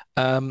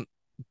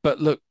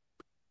 But look,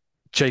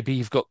 JB,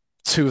 you've got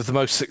two of the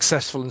most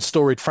successful and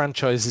storied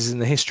franchises in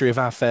the history of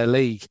our fair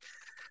league.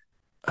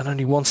 And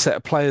only one set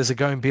of players are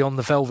going beyond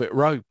the velvet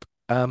rope.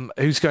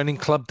 Who's going in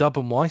Club Dub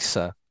and why,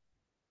 sir?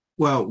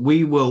 Well,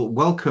 we will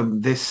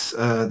welcome this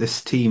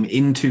team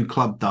into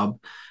Club Dub,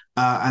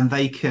 and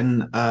they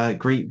can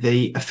greet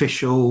their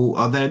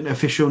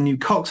official new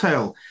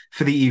cocktail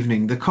for the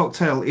evening. The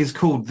cocktail is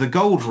called the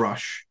Gold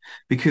Rush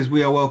because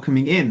we are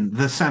welcoming in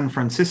the San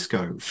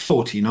Francisco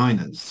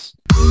 49ers.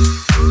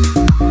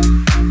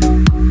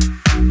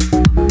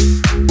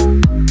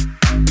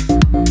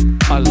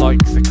 I like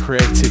the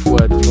creative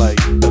wordplay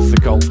of the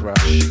Gold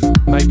Rush.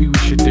 Maybe we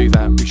should do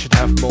that. We should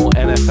have more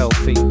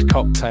NFL-themed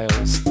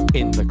cocktails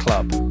in the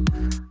club.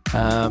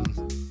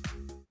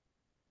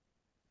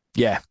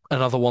 Yeah,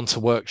 another one to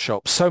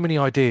workshop. So many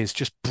ideas,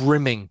 just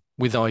brimming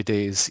with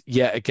ideas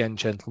yet again,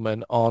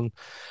 gentlemen, on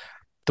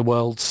the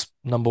world's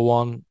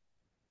 #1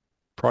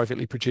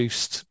 privately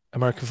produced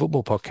American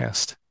football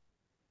podcast.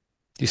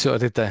 You sort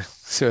of did there.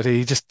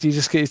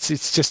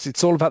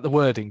 It's all about the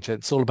wording,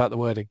 gents. It's all about the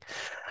wording.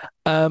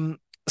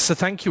 So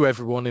thank you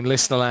everyone in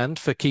Listenerland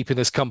for keeping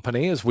us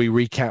company as we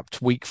recapped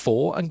week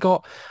 4 and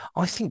got,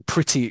 I think,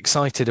 pretty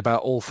excited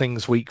about all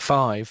things week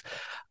 5.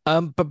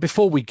 But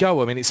before we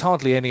go, I mean, it's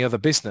hardly any other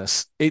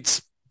business.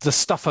 It's the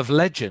stuff of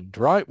legend,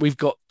 right? We've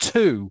got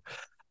 2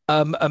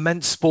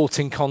 immense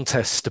sporting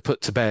contests to put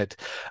to bed.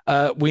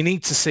 We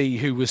need to see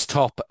who was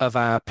top of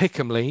our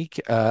Pick'em League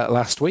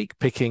last week,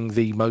 picking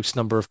the most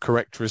number of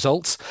correct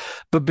results.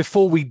 But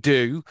before we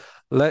do,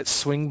 let's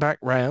swing back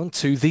round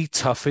to the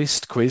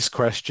toughest quiz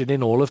question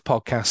in all of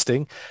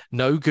podcasting.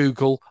 No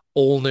Google,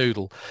 all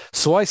noodle.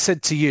 So I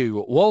said to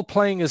you, while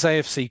playing as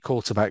AFC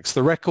quarterbacks,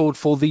 the record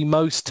for the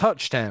most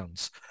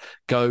touchdowns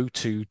go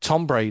to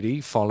Tom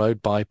Brady,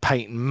 followed by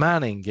Peyton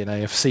Manning in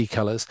AFC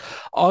colours.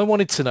 I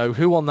wanted to know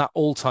who on that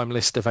all-time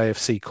list of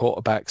AFC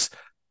quarterbacks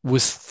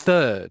was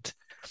third.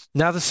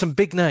 Now, there's some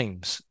big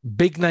names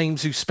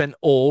who spent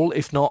all,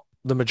 if not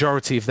the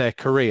majority of their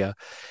career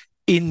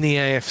in the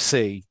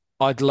AFC.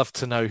 I'd love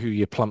to know who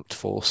you plumped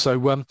for. So,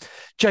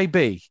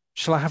 JB,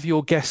 shall I have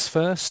your guess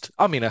first?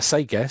 I mean, I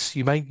say guess,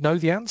 you may know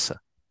the answer.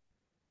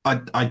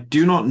 I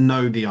do not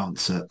know the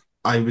answer.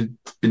 I've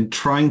been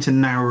trying to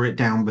narrow it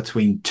down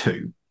between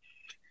two.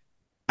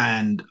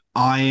 And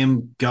I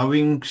am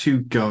going to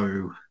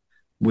go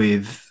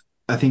with,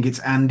 I think it's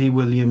Andy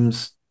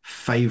Williams'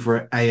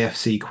 favourite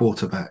AFC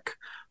quarterback,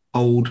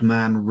 Old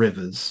Man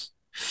Rivers,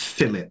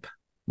 Philip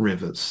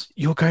Rivers.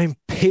 You're going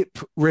Pip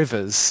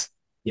Rivers?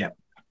 Yep.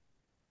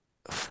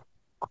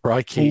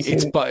 Crikey,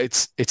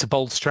 it's a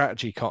bold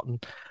strategy,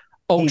 Cotton.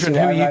 Aldrin, who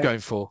are you going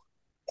for?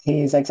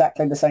 He's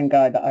exactly the same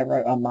guy that I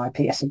wrote on my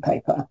Pearson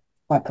paper.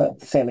 I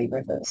put Philly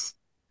Rivers.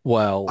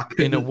 Well,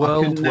 in a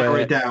world where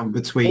it down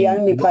between he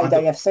only played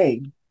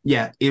AFC.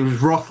 Yeah, it was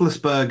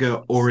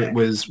Roethlisberger or it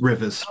was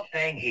Rivers.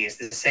 He is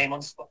the same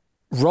on spot.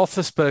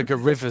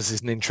 Roethlisberger Rivers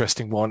is an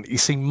interesting one. You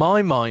see,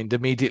 my mind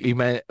immediately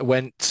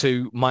went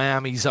to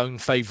Miami's own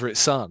favourite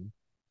son,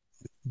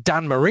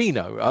 Dan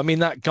Marino. I mean,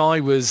 that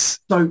guy was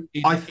in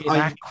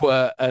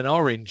aqua and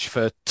orange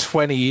for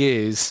 20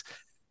 years.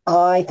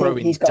 I think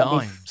he's got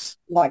dimes.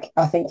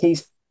 I think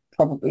he's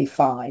probably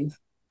 5.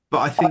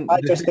 But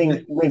I just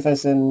think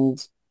Rivers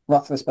and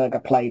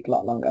Roethlisberger played a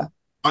lot longer.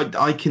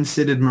 I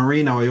considered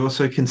Marino. I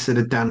also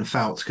considered Dan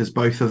Fouts because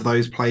both of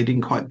those played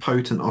in quite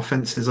potent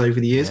offenses over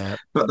the years. Yeah.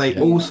 But they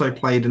also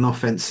played in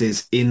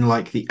offenses in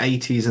like the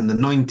 80s and the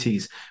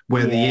 90s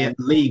where the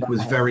league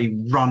was very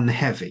run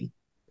heavy.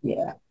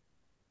 Yeah.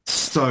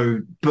 So,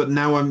 but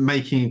now I'm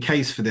making a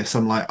case for this.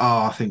 I'm like,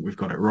 I think we've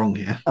got it wrong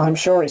here. I'm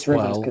sure it's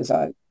Rivers because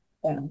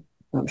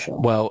I'm sure.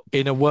 Well,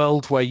 in a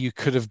world where you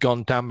could have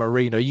gone Dan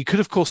Marino, you could,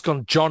 of course,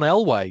 gone John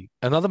Elway,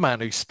 another man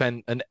who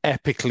spent an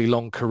epically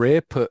long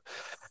career, put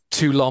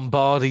 2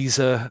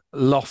 Lombardis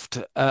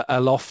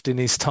aloft in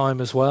his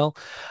time as well.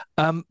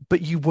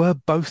 But you were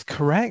both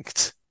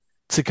correct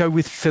to go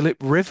with Philip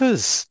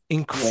Rivers,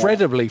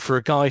 incredibly for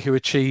a guy who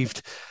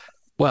achieved,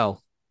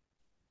 well,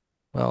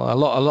 a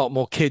lot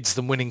more kids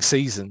than winning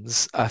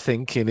seasons, I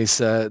think, in his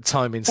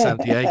time in San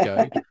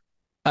Diego.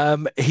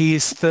 He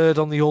is third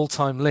on the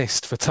all-time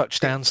list for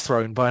touchdowns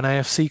thrown by an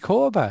AFC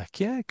quarterback.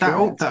 Yeah,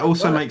 that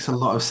also makes a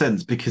lot of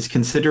sense because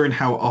considering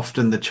how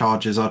often the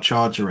Chargers are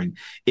charging,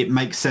 it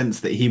makes sense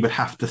that he would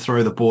have to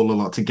throw the ball a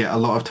lot to get a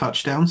lot of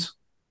touchdowns.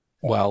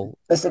 Well,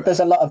 there's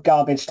a lot of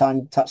garbage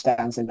time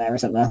touchdowns in there,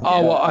 isn't there?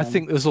 Oh, well, I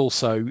think there's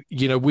also,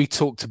 we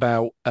talked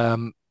about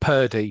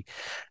Purdy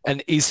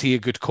and is he a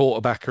good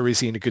quarterback or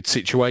is he in a good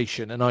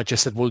situation? And I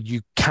just said, well,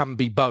 you can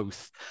be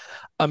both.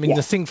 I mean,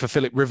 the thing for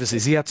Philip Rivers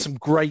is he had some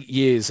great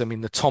years. I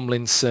mean, the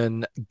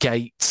Tomlinson,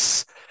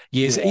 Gates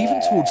years, even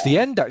towards the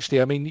end,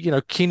 actually. I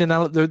mean, Keenan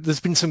Allen,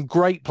 there's been some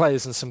great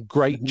players and some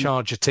great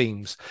Charger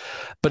teams,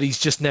 but he's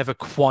just never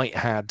quite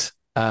had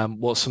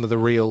what some of the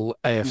real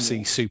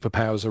AFC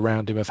superpowers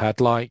around him have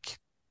had, like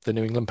the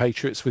New England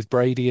Patriots with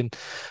Brady and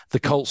the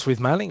Colts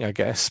with Manning, I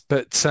guess.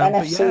 But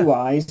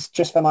NFC-wise,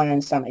 just for my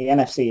own sanity,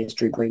 NFC is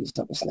Drew Brees,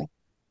 obviously.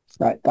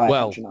 Right,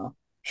 by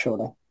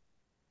surely.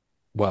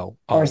 Well,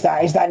 or is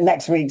that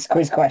next week's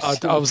quiz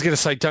question? I was going to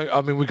say,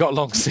 we've got a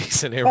long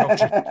season here,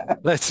 Roger.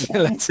 let's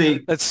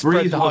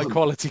spread the high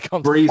quality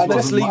content. Breeze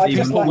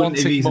wouldn't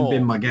have even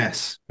been my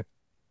guess.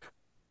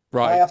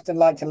 Right. I often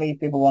like to leave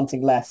people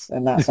wanting less,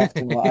 and that's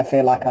often what I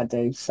feel like I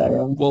do.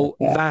 So,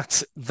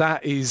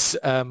 that is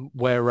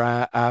where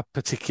our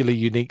particularly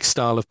unique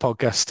style of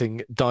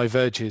podcasting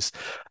diverges.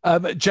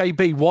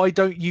 JB, why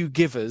don't you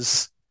give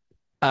us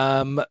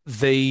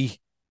the?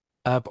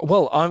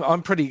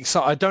 I'm pretty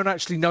excited. I don't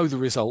actually know the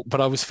result, but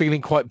I was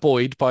feeling quite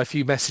buoyed by a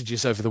few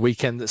messages over the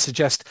weekend that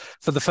suggest,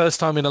 for the first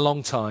time in a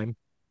long time,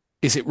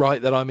 is it right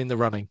that I'm in the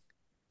running?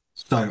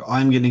 So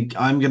I'm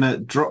gonna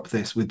drop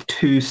this with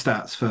 2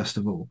 stats. First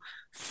of all,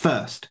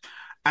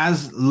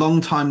 as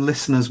long-time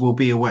listeners will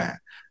be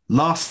aware,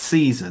 last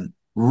season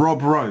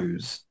Rob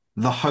Rose,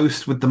 the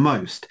host with the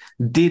most,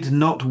 did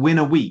not win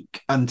a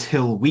week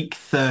until week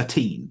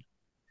 13.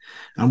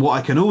 And what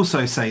I can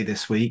also say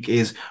this week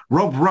is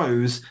Rob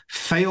Rose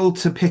failed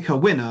to pick a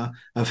winner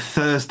of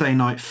Thursday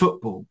Night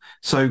Football,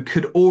 so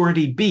could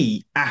already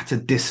be at a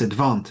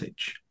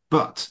disadvantage.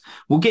 But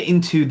we'll get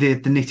into the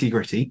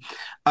nitty-gritty.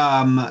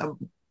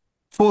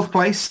 4th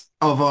place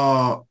of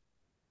our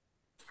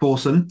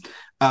foursome,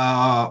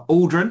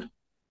 Aldrin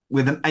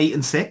with an 8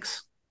 and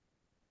 6.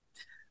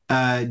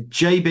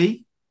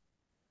 JB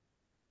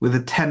with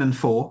a 10 and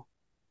 4.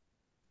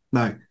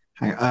 No.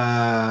 Hang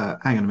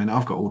on a minute.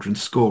 I've got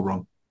Aldrin's score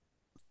wrong.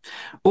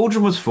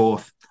 Aldrin was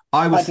 4th.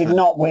 I did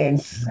not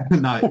win.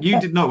 No, you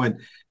did not win.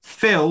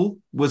 Phil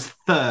was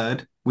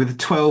 3rd with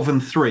 12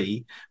 and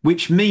 3,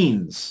 which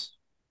means,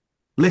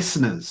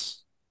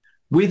 listeners,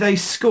 with a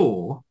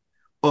score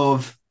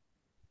of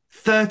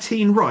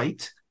 13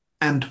 right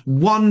and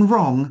 1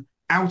 wrong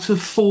out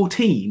of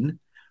 14,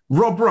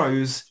 Rob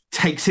Rose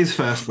takes his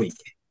first week.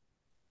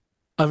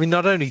 I mean,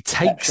 not only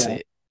takes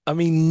it, I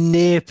mean,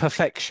 near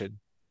perfection.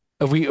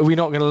 Are we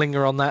not going to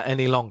linger on that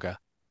any longer?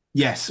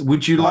 Yes.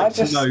 Would you like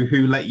to know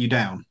who let you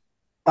down?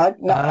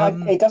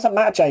 It doesn't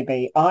matter,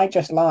 JB. I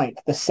just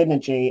like the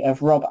synergy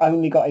of Rob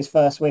only got his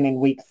first win in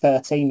week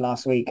 13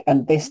 last week,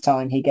 and this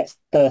time he gets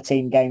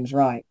 13 games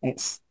right.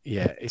 It's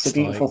a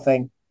beautiful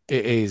thing.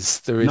 It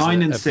is. There is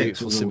 9 and a 6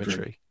 beautiful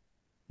symmetry.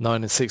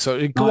 9 and 6.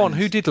 So go on.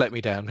 Who did let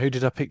me down? Who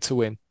did I pick to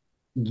win?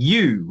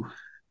 You,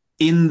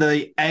 in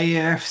the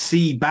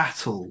AFC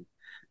battle,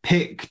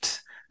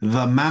 picked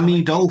the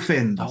Miami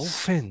Dolphins.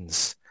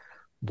 Dolphins.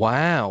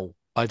 Wow.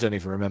 I don't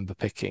even remember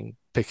picking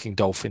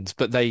Dolphins,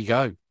 but there you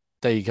go.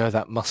 There you go.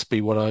 That must be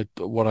what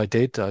I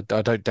did. I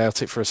don't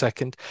doubt it for a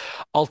second.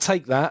 I'll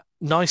take that.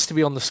 Nice to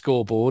be on the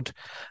scoreboard.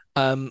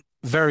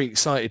 Very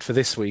excited for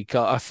this week.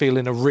 I feel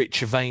in a rich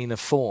vein of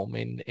form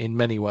in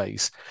many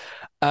ways.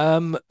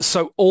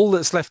 So all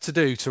that's left to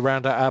do to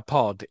round out our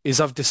pod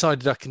is I've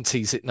decided I can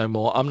tease it no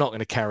more. I'm not going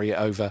to carry it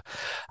over.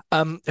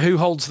 Who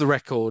holds the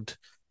record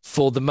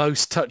for the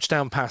most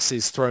touchdown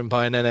passes thrown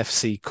by an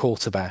NFC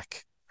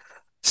quarterback?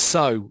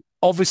 So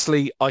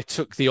obviously I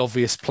took the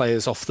obvious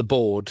players off the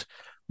board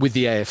with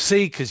the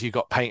AFC because you've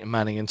got Peyton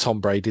Manning and Tom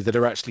Brady that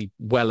are actually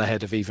well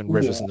ahead of even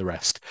Rivers and the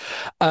rest.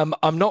 I'm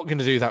not going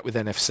to do that with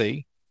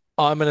NFC.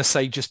 I'm going to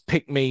say just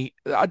pick me.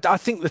 I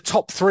think the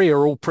top 3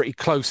 are all pretty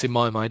close in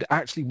my mind.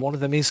 Actually, one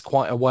of them is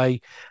quite a way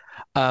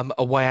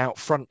out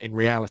front in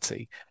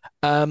reality.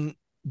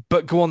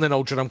 But go on then,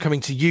 Aldrin. I'm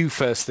coming to you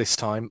first this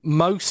time.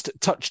 Most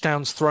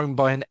touchdowns thrown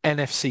by an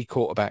NFC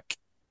quarterback.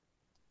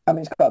 I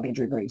mean, it's got to be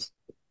Drew Brees.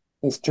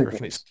 It's Drew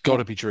Brees. It's got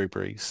to be Drew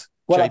Brees.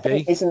 Well, JB? I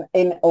think isn't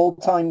in all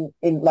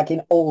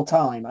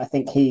time, I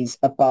think he's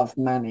above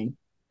Manning.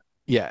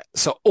 Yeah,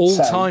 so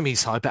time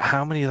he's high, but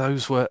how many of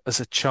those were as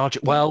a Charger?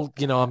 Well,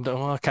 I'm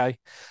okay.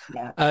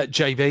 Yeah.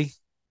 JB?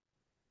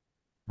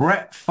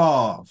 Brett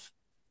Favre.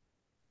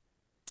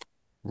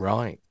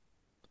 Right.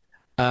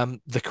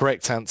 The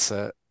correct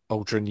answer,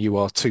 Aldrin, you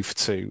are 2 for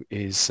 2,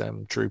 is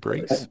Drew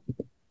Brees.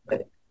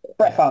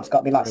 Brett Favre's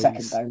got to be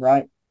second though,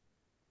 right?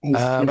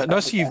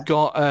 So you've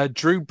got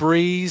Drew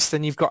Brees,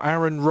 then you've got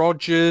Aaron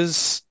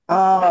Rodgers.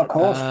 Oh, of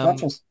course,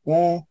 Rodgers,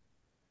 yeah.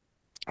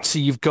 So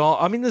you've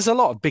got, there's a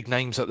lot of big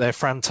names up there.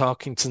 Fran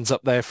Tarkenton's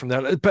up there from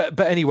there. But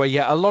anyway,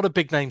 yeah, a lot of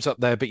big names up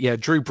there. But yeah,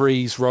 Drew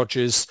Brees,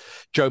 Rodgers,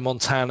 Joe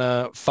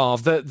Montana,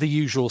 Favre, the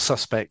usual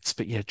suspects.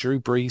 But yeah, Drew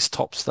Brees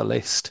tops the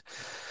list.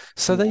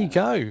 So there you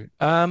go.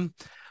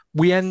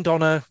 We end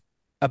on a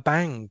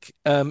bang.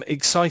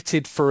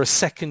 Excited for a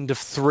second of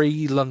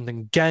 3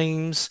 London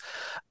games.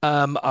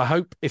 I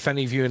hope if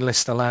any of you in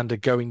Listenerland are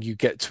going, you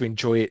get to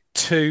enjoy it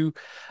too.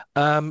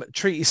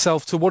 Treat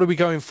yourself to, what are we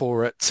going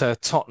for at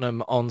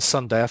Tottenham on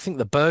Sunday? I think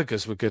the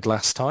burgers were good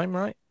last time,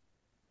 right?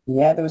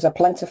 Yeah, there was a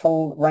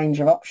plentiful range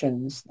of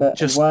options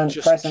that weren't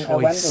present at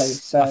Wembley.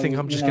 So I think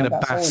I'm just going to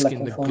bask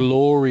in the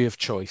glory of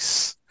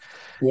choice.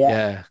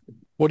 Yeah.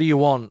 What do you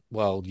want?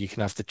 Well, you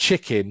can have the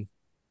chicken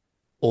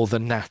or the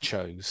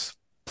nachos.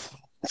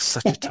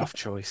 Such a tough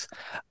choice.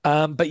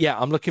 But yeah,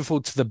 I'm looking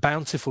forward to the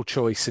bountiful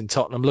choice in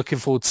Tottenham. Looking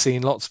forward to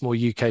seeing lots more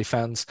UK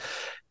fans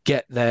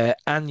get their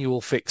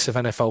annual fix of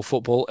NFL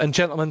football. And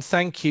gentlemen,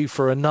 thank you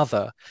for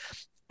another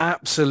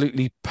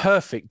absolutely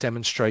perfect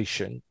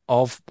demonstration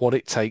of what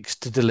it takes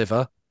to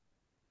deliver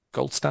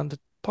gold standard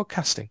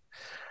podcasting.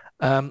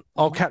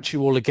 I'll catch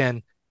you all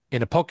again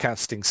in a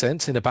podcasting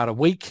sense in about a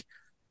week.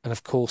 And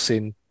of course,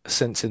 in a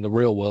sense in the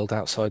real world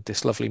outside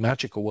this lovely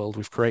magical world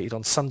we've created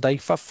on Sunday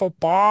for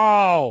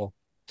football.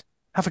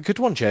 Have a good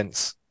one,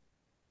 gents.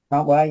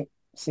 Can't wait.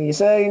 See you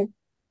soon.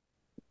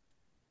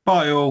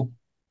 Bye all.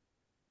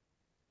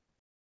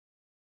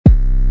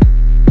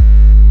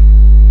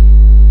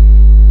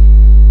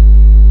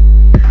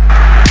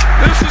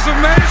 This is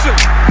amazing.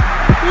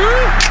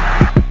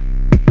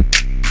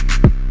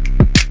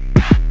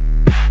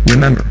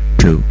 Remember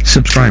to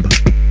subscribe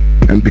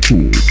and be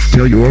cool.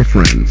 Tell your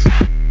friends.